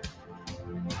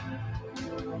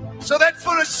 So that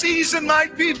for a season my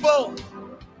people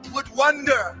would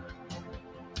wonder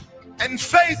and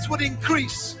faith would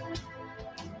increase.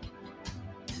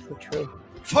 So true.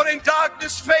 For in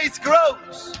darkness, faith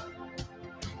grows.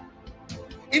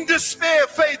 In despair,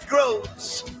 faith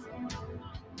grows.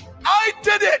 I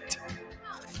did it.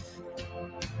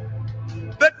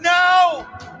 But now,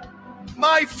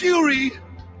 my fury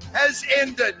has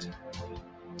ended.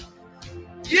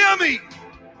 Hear me.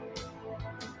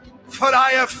 For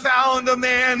I have found a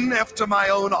man after my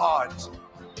own heart.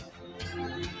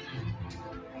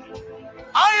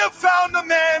 I have found a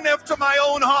man after my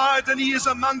own heart, and he is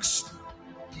amongst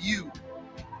you.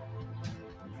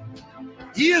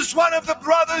 He is one of the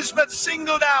brothers that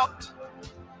singled out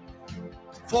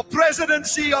for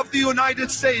presidency of the United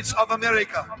States of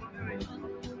America.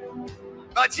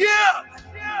 But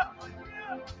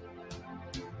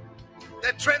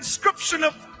the transcription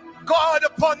of God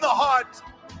upon the heart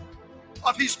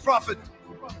of his prophet.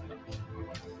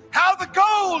 How the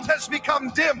gold has become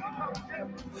dim.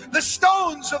 The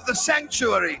stones of the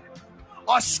sanctuary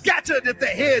are scattered at the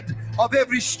head of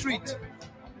every street.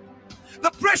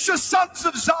 The precious sons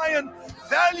of Zion,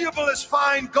 valuable as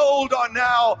fine gold, are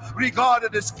now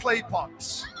regarded as clay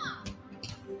pots.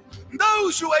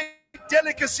 Those who ate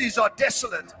delicacies are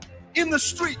desolate in the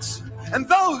streets, and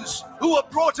those who were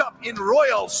brought up in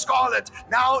royal scarlet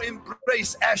now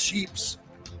embrace ash heaps.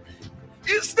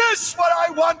 Is this what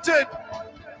I wanted?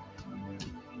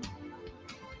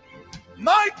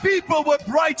 My people were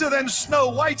brighter than snow,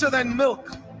 whiter than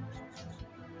milk.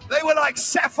 They were like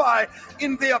sapphire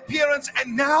in their appearance,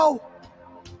 and now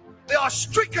they are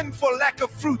stricken for lack of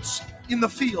fruits in the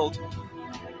field.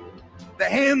 The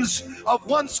hands of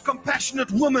once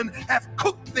compassionate women have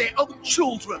cooked their own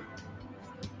children,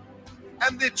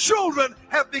 and their children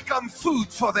have become food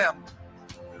for them.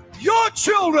 Your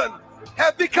children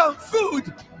have become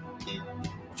food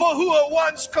for who were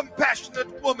once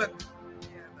compassionate women.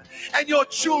 And your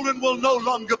children will no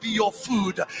longer be your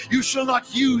food. You shall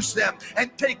not use them and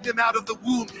take them out of the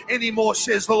womb anymore,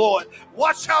 says the Lord.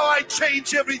 Watch how I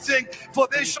change everything, for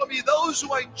there shall be those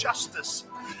who are in justice,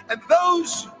 and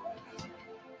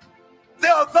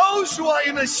there are those who are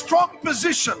in a strong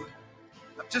position.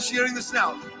 I'm just hearing this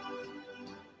now.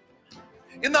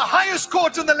 In the highest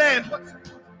court in the land,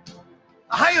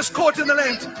 the highest court in the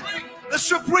land, the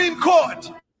Supreme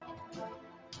Court,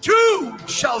 two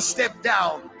shall step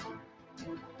down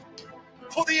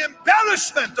for the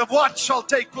embarrassment of what shall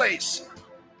take place.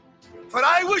 For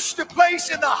I wish to place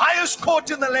in the highest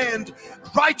court in the land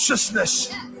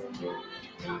righteousness.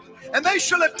 And they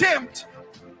shall attempt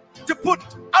to put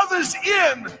others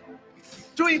in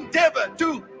to endeavor,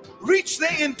 to reach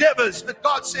their endeavors. But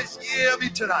God says, hear me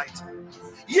tonight.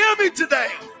 Hear me today.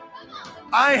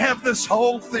 I have this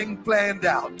whole thing planned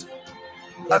out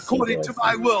according to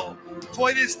my will.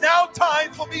 For it is now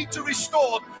time for me to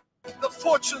restore the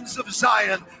fortunes of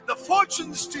Zion, the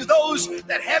fortunes to those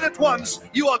that had it once.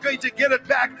 You are going to get it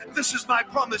back. This is my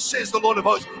promise, says the Lord of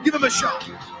hosts. Give him a shout.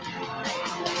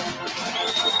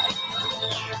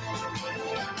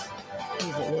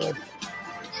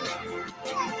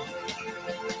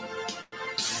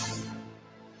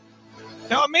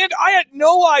 Now, Amanda, I had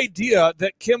no idea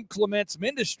that Kim Clement's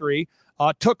ministry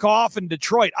took off in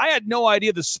Detroit. I had no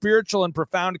idea the spiritual and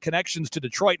profound connections to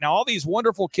Detroit. Now, all these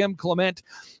wonderful Kim Clement,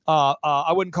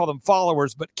 I wouldn't call them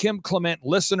followers, but Kim Clement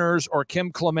listeners or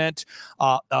Kim Clement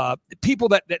people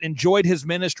that enjoyed his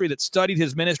ministry, that studied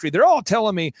his ministry, they're all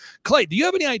telling me, Clay, do you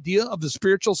have any idea of the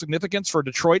spiritual significance for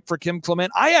Detroit for Kim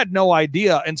Clement? I had no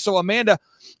idea. And so, Amanda,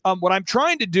 what I'm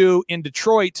trying to do in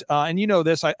Detroit, and you know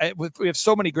this, we have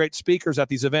so many great speakers at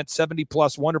these events, 70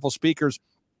 plus wonderful speakers.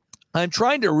 I'm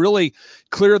trying to really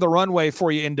clear the runway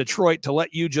for you in Detroit to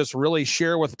let you just really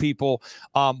share with people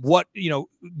what,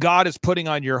 God is putting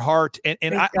on your heart.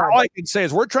 And all I can say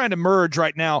is we're trying to merge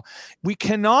right now. We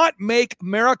cannot make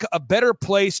America a better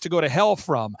place to go to hell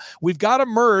from. We've got to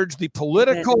merge the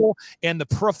political and the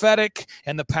prophetic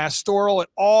and the pastoral. It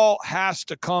all has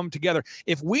to come together.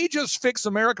 If we just fix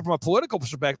America from a political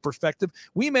perspective,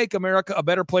 we make America a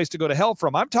better place to go to hell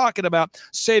from. I'm talking about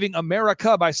saving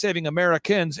America by saving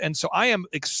Americans. And so I am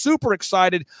super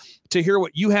excited to hear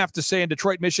what you have to say in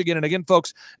Detroit, Michigan. And again,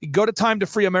 folks, go to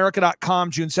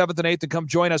timetofreeamerica.com June 7th and 8th and come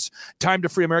join us,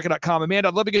 timetofreeamerica.com. Amanda,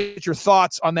 I'd love to get your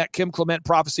thoughts on that Kim Clement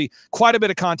prophecy. Quite a bit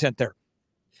of content there.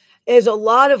 There's a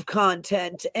lot of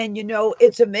content. And,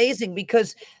 it's amazing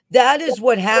because that is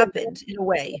what happened in a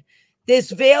way.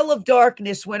 This veil of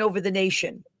darkness went over the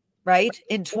nation, right,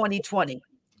 in 2020.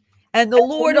 And the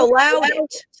Lord allowed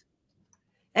it.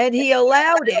 And he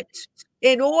allowed it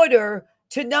in order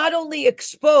to not only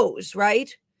expose,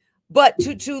 right, but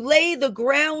to lay the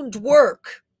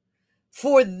groundwork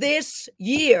for this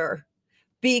year,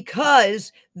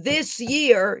 because this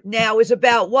year now is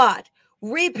about what?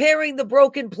 Repairing the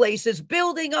broken places,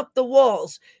 building up the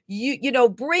walls,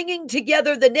 bringing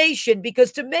together the nation,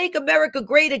 because to make America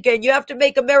great again, you have to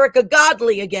make America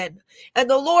godly again. And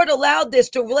the Lord allowed this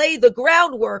to lay the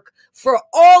groundwork for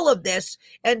all of this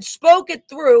and spoke it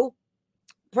through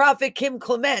Prophet Kim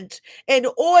Clement in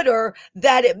order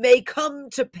that it may come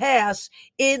to pass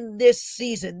in this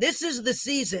season. This is the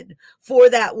season for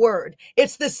that word.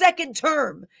 It's the second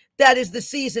term that is the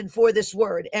season for this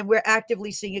word, and we're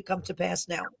actively seeing it come to pass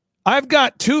now. I've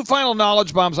got two final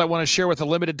knowledge bombs I want to share with the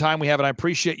limited time we have, and I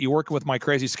appreciate you working with my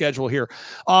crazy schedule here.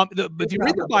 If you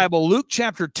read the Bible, Luke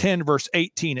chapter 10, verse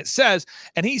 18, it says,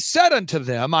 "And he said unto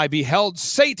them, I beheld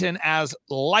Satan as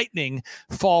lightning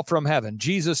fall from heaven."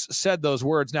 Jesus said those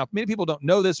words. Now, many people don't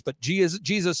know this, but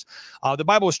Jesus, the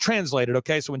Bible was translated,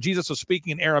 okay? So when Jesus was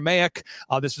speaking in Aramaic,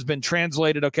 this has been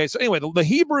translated, okay? So anyway, the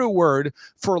Hebrew word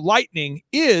for lightning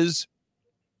is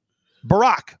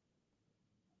barak.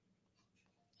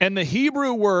 And the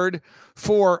Hebrew word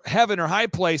for heaven or high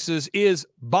places is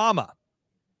Bama.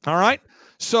 All right.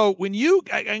 So I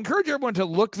encourage everyone to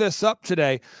look this up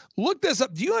today. Look this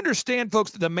up. Do you understand, folks,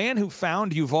 that the man who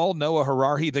found Yuval Noah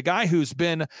Harari, the guy who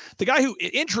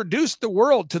introduced the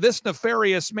world to this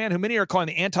nefarious man who many are calling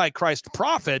the Antichrist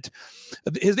prophet,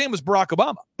 his name was Barack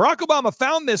Obama. Barack Obama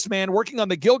found this man working on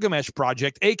the Gilgamesh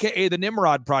Project, a.k.a. the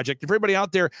Nimrod Project. If everybody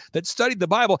out there that studied the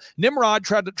Bible, Nimrod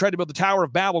tried to build the Tower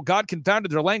of Babel. God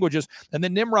confounded their languages, and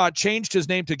then Nimrod changed his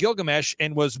name to Gilgamesh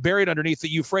and was buried underneath the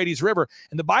Euphrates River.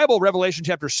 And the Bible, Revelation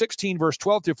chapter 16, verse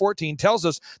 12 through 14, tells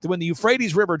us that when the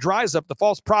Euphrates River dries up, the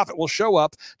false prophet will show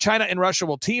up. China and Russia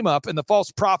will team up, and the false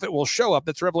prophet will show up.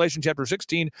 That's Revelation chapter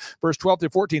 16, verse 12 through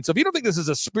 14. So if you don't think this is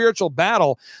a spiritual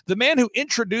battle, the man who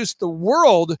introduced the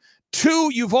world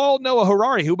to Yuval Noah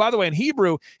Harari, who, by the way, in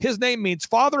Hebrew, his name means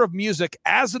father of music,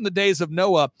 as in the days of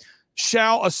Noah,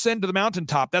 shall ascend to the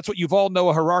mountaintop. That's what Yuval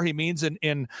Noah Harari means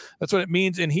in that's what it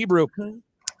means in Hebrew. Mm-hmm.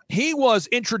 He was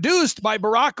introduced by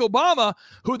Barack Obama,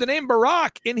 who the name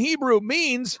Barack in Hebrew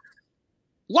means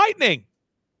lightning.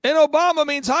 And Obama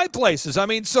means high places. And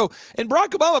Barack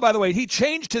Obama, by the way, he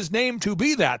changed his name to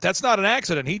be that. That's not an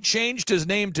accident. He changed his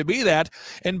name to be that.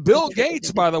 And Bill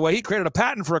Gates, by the way, he created a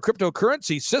patent for a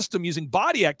cryptocurrency system using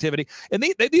body activity. And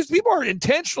these people are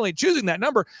intentionally choosing that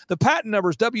number. The patent number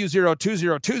is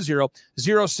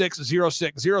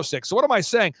W02020060606. So what am I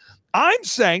saying? I'm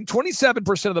saying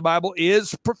 27% of the Bible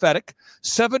is prophetic,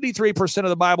 73% of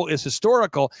the Bible is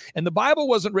historical, and the Bible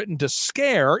wasn't written to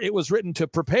scare, it was written to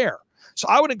prepare. So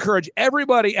I would encourage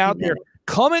everybody out there,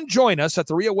 come and join us at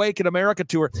the Reawaken America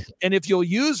Tour. And if you'll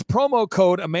use promo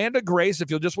code Amanda Grace,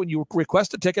 when you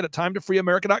request a ticket at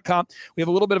timetofreeamerica.com, we have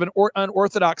a little bit of an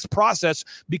unorthodox process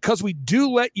because we do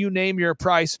let you name your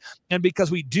price and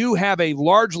because we do have a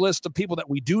large list of people that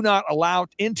we do not allow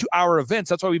into our events.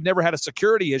 That's why we've never had a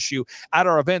security issue at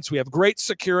our events. We have great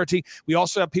security. We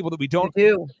also have people that we don't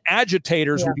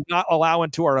agitators we do not allow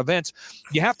into our events.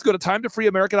 You have to go to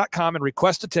timetofreeamerica.com and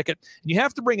request a ticket. And you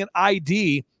have to bring an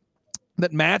ID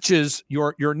that matches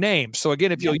your name. So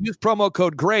again, if you'll use promo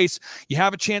code GRACE, you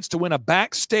have a chance to win a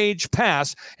backstage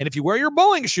pass. And if you wear your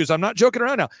bowling shoes, I'm not joking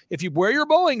around now. If you wear your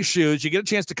bowling shoes, you get a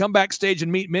chance to come backstage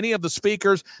and meet many of the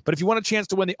speakers. But if you want a chance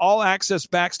to win the all access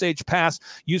backstage pass,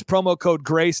 use promo code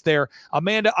GRACE there.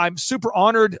 Amanda, I'm super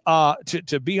honored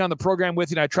to be on the program with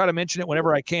you. And I try to mention it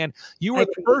whenever I can. You were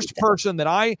the first person that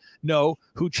I know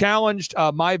who challenged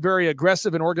my very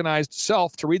aggressive and organized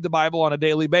self to read the Bible on a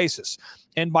daily basis.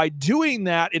 And by doing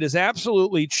that, it has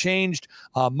absolutely changed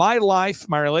my life,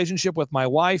 my relationship with my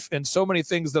wife, and so many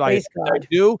things that I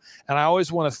do. And I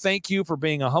always want to thank you for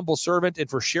being a humble servant and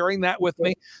for sharing that with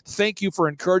me. Thank you for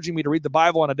encouraging me to read the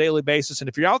Bible on a daily basis. And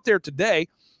if you're out there today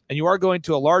and you are going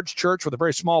to a large church with a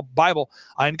very small Bible,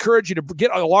 I encourage you to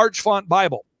get a large font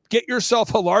Bible. Get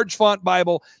yourself a large font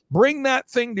Bible. Bring that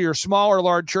thing to your small or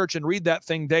large church and read that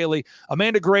thing daily.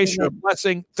 Amanda Grace, your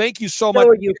blessing. Thank you so much.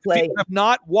 If you have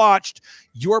not watched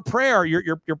your prayer,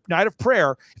 your night of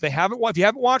prayer, if you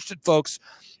haven't watched it, folks,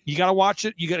 you got to watch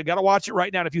it. You got to watch it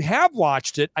right now. And if you have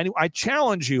watched it, I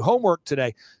challenge you, homework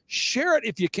today, share it.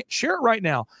 If you can, share it right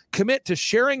now. Commit to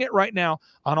sharing it right now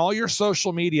on all your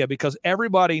social media, because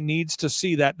everybody needs to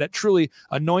see that truly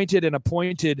anointed and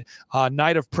appointed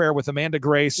night of prayer with Amanda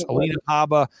Grace, Alina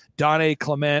Habba, Donna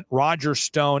Clement, Roger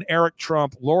Stone, Eric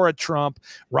Trump, Laura Trump,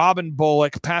 Robin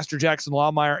Bullock, Pastor Jackson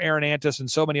Lawmeyer, Aaron Antis, and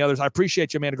so many others. I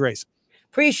appreciate you, Amanda Grace.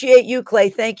 Appreciate you,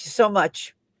 Clay. Thank you so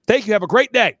much. Thank you. Have a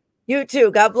great day. You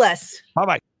too. God bless.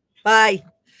 Bye-bye. Bye.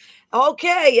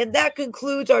 Okay, and that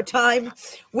concludes our time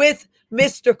with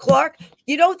Mr. Clark.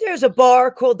 You know, there's a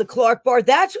bar called the Clark Bar.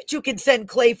 That's what you can send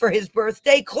Clay for his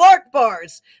birthday. Clark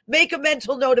Bars. Make a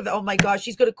mental note of it. Oh, my gosh,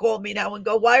 she's going to call me now and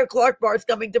go, why are Clark Bars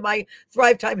coming to my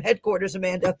Thrive Time headquarters,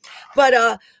 Amanda?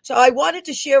 But so I wanted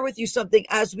to share with you something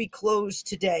as we close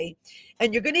today.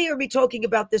 And you're going to hear me talking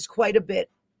about this quite a bit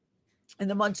in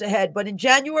the months ahead. But in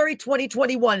January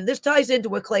 2021, and this ties into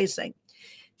what Clay's saying,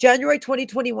 January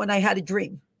 2021, I had a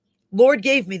dream. Lord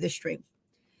gave me this dream.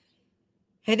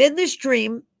 And in this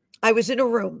dream, I was in a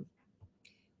room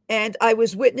and I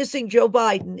was witnessing Joe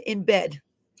Biden in bed,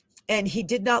 and he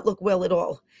did not look well at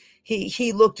all.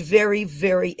 He looked very,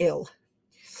 very ill.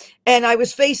 And I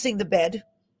was facing the bed,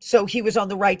 so he was on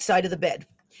the right side of the bed.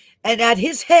 And at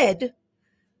his head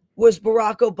was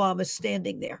Barack Obama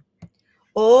standing there,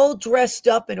 all dressed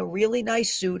up in a really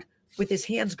nice suit with his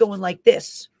hands going like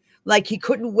this, like he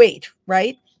couldn't wait,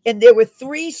 right? And there were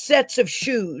 3 sets of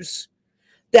shoes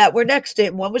that were next to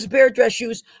him. One was a pair of dress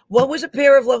shoes. One was a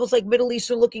pair of levels like Middle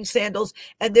Eastern looking sandals.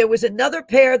 And there was another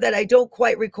pair that I don't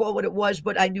quite recall what it was,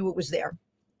 but I knew it was there.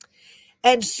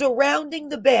 And surrounding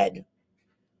the bed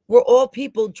were all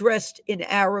people dressed in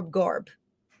Arab garb,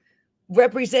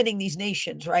 representing these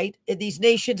nations, right? These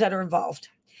nations that are involved.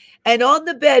 And on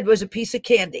the bed was a piece of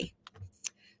candy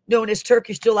known as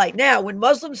Turkish Delight. Now, when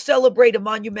Muslims celebrate a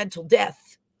monumental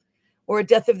death, or a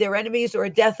death of their enemies, or a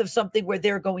death of something where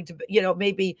they're going to,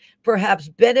 maybe perhaps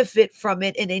benefit from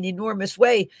it in an enormous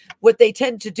way, what they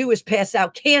tend to do is pass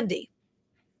out candy.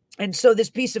 And so this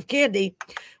piece of candy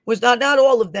was not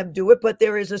all of them do it, but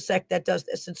there is a sect that does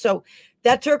this. And so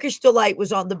that Turkish Delight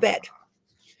was on the bed.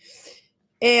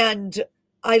 And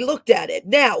I looked at it.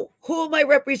 Now, who am I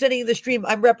representing in the stream?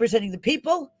 I'm representing the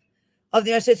people of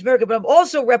the United States of America, but I'm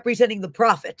also representing the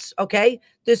prophets, okay?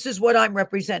 This is what I'm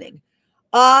representing.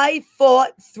 I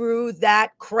fought through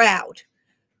that crowd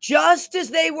just as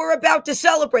they were about to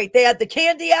celebrate. They had the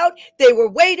candy out. They were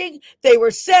waiting. They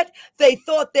were set. They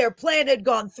thought their plan had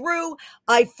gone through.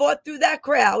 I fought through that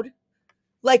crowd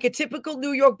like a typical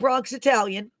New York Bronx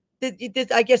Italian.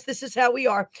 I guess this is how we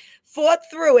are. Fought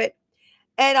through it.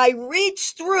 And I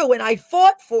reached through and I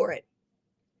fought for it.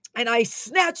 And I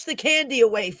snatched the candy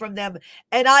away from them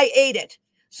and I ate it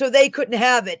so they couldn't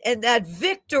have it. And that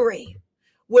victory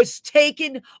was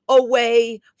taken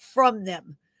away from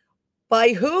them.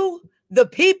 By who? The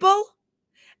people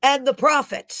and the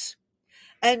prophets.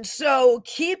 And so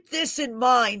keep this in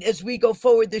mind as we go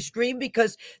forward this dream,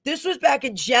 because this was back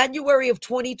in January of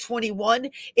 2021.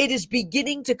 It is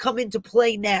beginning to come into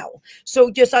play now. So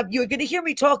you're going to hear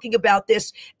me talking about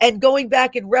this and going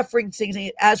back and referencing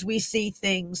it as we see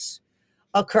things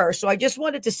occur. So I just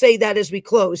wanted to say that as we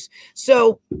close.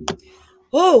 So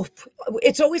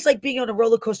it's always like being on a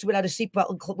roller coaster without a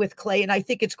seatbelt with Clay, and I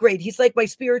think it's great. He's like my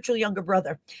spiritual younger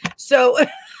brother. So,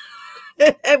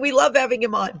 and we love having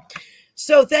him on.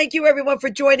 So thank you, everyone, for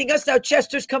joining us. Now,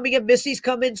 Chester's coming in, Missy's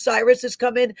come in, Cyrus has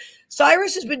come in.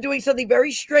 Cyrus has been doing something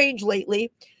very strange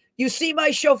lately. You see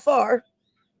my shofar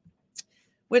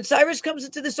When Cyrus comes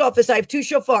into this office, I have two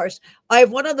shofars. I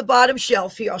have one on the bottom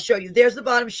shelf here. I'll show you. There's the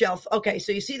bottom shelf. Okay,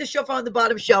 so you see the shofar on the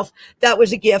bottom shelf. That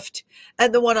was a gift.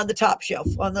 And the one on the top shelf,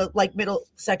 on the middle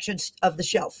sections of the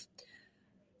shelf.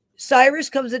 Cyrus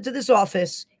comes into this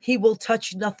office. He will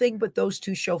touch nothing but those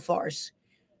two shofars.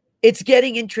 It's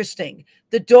getting interesting.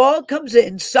 The dog comes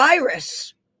in.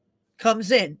 Cyrus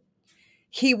comes in.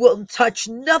 He will touch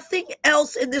nothing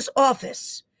else in this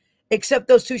office except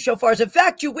those two shofars. In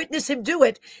fact, you witnessed him do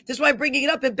it. This is why I'm bringing it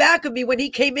up in back of me. When he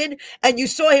came in and you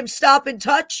saw him stop and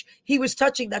touch, he was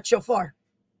touching that shofar.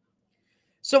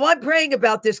 So I'm praying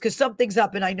about this because something's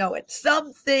up, and I know it.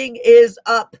 Something is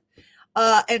up.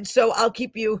 And so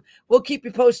we'll keep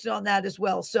you posted on that as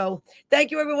well. So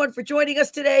thank you everyone for joining us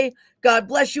today. God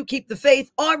bless you. Keep the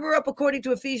faith. Armor up according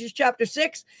to Ephesians chapter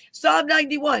 6, Psalm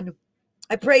 91.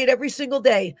 I pray it every single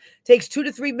day. It takes 2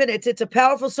 to 3 minutes. It's a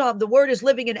powerful psalm. The word is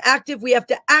living and active. We have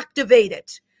to activate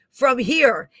it from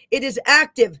here. It is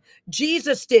active.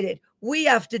 Jesus did it. We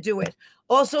have to do it.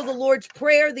 Also, the Lord's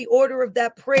Prayer, the order of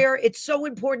that prayer, it's so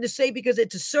important to say because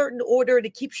it's a certain order and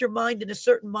it keeps your mind in a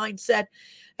certain mindset.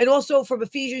 And also from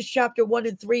Ephesians chapter 1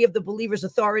 and 3 of the believer's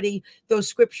authority, those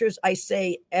scriptures I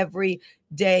say every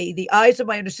day. The eyes of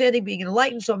my understanding being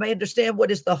enlightened, so I may understand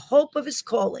what is the hope of his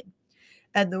calling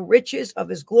and the riches of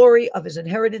his glory, of his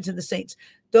inheritance in the saints.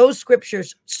 Those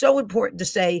scriptures, so important to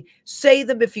say. Say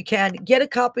them if you can. Get a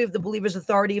copy of the Believer's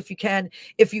Authority if you can.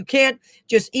 If you can't,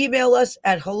 just email us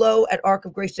at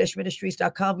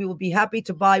hello@arkofgrace-ministries.com. We will be happy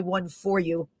to buy one for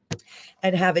you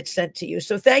and have it sent to you.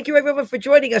 So thank you, everyone, for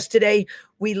joining us today.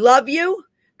 We love you.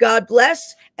 God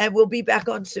bless, and we'll be back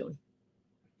on soon.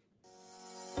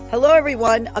 Hello,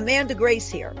 everyone. Amanda Grace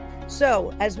here.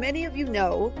 So, as many of you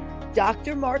know,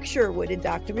 Dr. Mark Sherwood and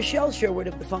Dr. Michelle Sherwood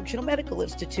of the Functional Medical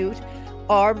Institute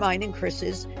are mine and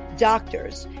Chris's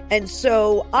doctors. And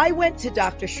so I went to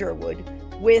Dr. Sherwood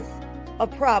with a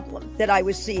problem that I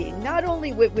was seeing, not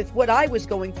only with what I was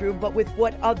going through, but with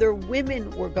what other women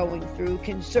were going through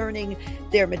concerning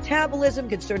their metabolism,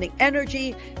 concerning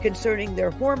energy, concerning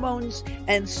their hormones.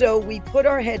 And so we put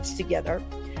our heads together,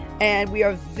 and we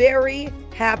are very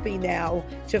happy now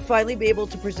to finally be able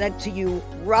to present to you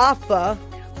Rapha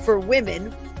for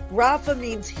women. Rapha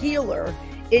means healer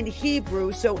in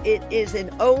Hebrew, so it is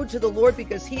an ode to the Lord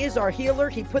because he is our healer.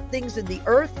 He put things in the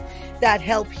earth that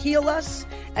help heal us,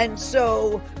 and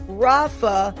so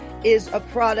Rapha is a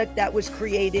product that was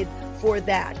created for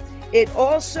that. It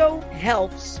also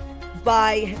helps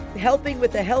by helping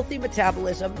with a healthy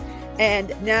metabolism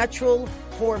and natural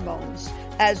hormones,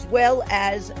 as well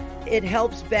as it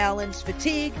helps balance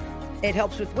fatigue. It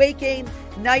helps with weight gain,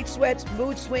 night sweats,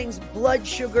 mood swings, blood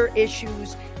sugar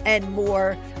issues, and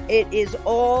more. It is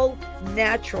all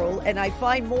natural, and I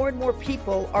find more and more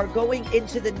people are going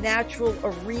into the natural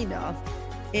arena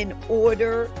in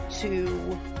order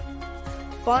to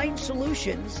find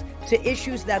solutions to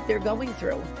issues that they're going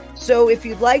through. So if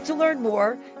you'd like to learn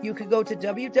more, you can go to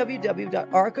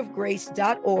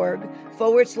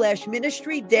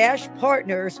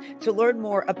www.arkofgrace.org/ministry-partners to learn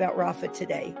more about Rapha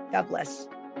today. God bless.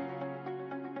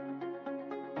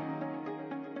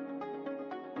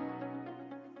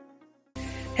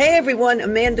 Hey everyone,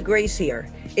 Amanda Grace here.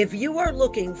 If you are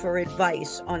looking for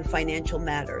advice on financial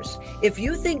matters, if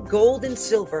you think gold and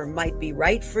silver might be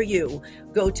right for you,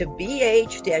 go to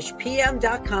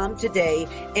bh-pm.com today.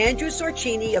 Andrew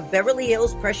Sorcini of Beverly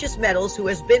Hills Precious Metals, who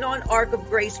has been on Ark of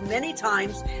Grace many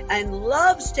times and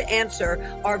loves to answer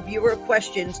our viewer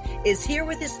questions, is here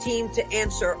with his team to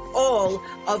answer all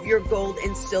of your gold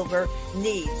and silver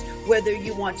needs. Whether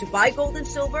you want to buy gold and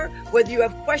silver, whether you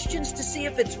have questions to see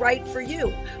if it's right for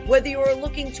you, whether you are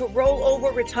looking to roll over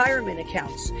retirement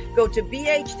accounts, go to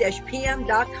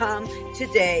bh-pm.com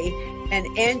today, and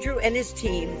Andrew and his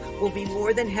team will be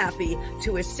more than happy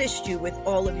to assist you with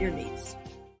all of your needs.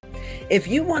 If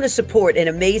you want to support an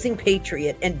amazing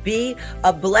patriot and be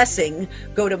a blessing,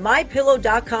 go to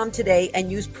mypillow.com today and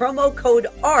use promo code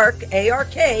ARK,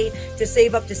 A-R-K, to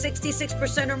save up to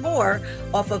 66% or more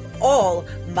off of all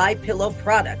MyPillow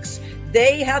products.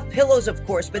 They have pillows, of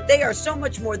course, but they are so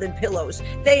much more than pillows.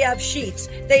 They have sheets,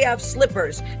 they have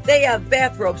slippers, they have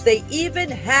bathrobes, they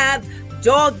even have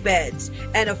dog beds.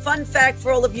 And a fun fact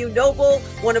for all of you, Noble,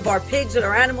 one of our pigs at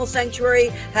our animal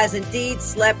sanctuary, has indeed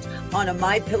slept on a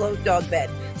MyPillow dog bed.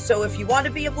 So if you want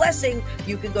to be a blessing,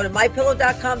 you can go to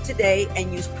mypillow.com today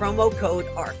and use promo code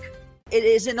ARK. It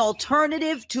is an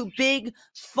alternative to big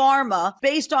pharma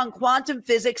based on quantum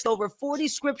physics. Over 40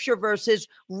 scripture verses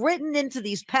written into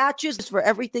these patches for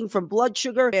everything from blood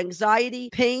sugar, anxiety,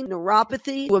 pain,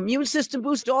 neuropathy, to immune system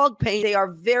boost, dog pain. They are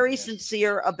very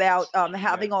sincere about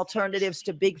having alternatives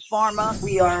to big pharma.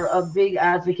 We are a big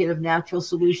advocate of natural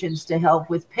solutions to help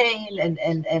with pain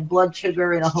and blood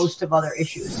sugar and a host of other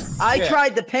issues. I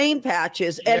tried the pain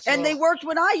patches and they worked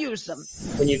when I used them.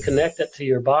 When you connect it to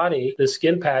your body, the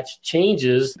skin patch changes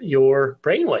your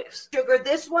brainwaves. Sugar,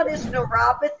 this one is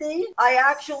neuropathy. I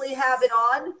actually have it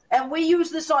on, and we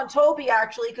use this on Toby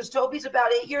actually because Toby's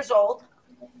about 8 years old,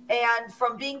 and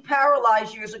from being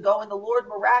paralyzed years ago, and the Lord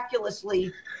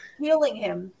miraculously healing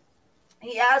him,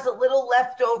 he has a little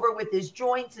leftover with his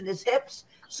joints and his hips,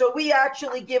 so we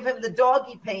actually give him the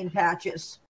doggy pain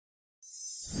patches.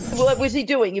 What was he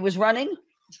doing? He was running?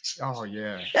 Oh,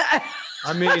 yeah.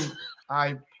 I mean,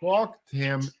 I walked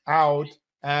him out,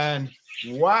 and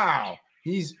wow,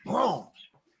 he's boom.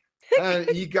 And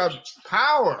he got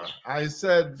power. I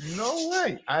said, no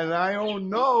way. And I don't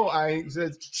know. I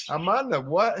said, Amanda,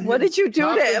 what did you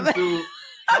do to him? To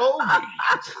Toby?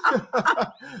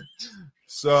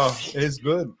 So it's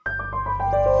good.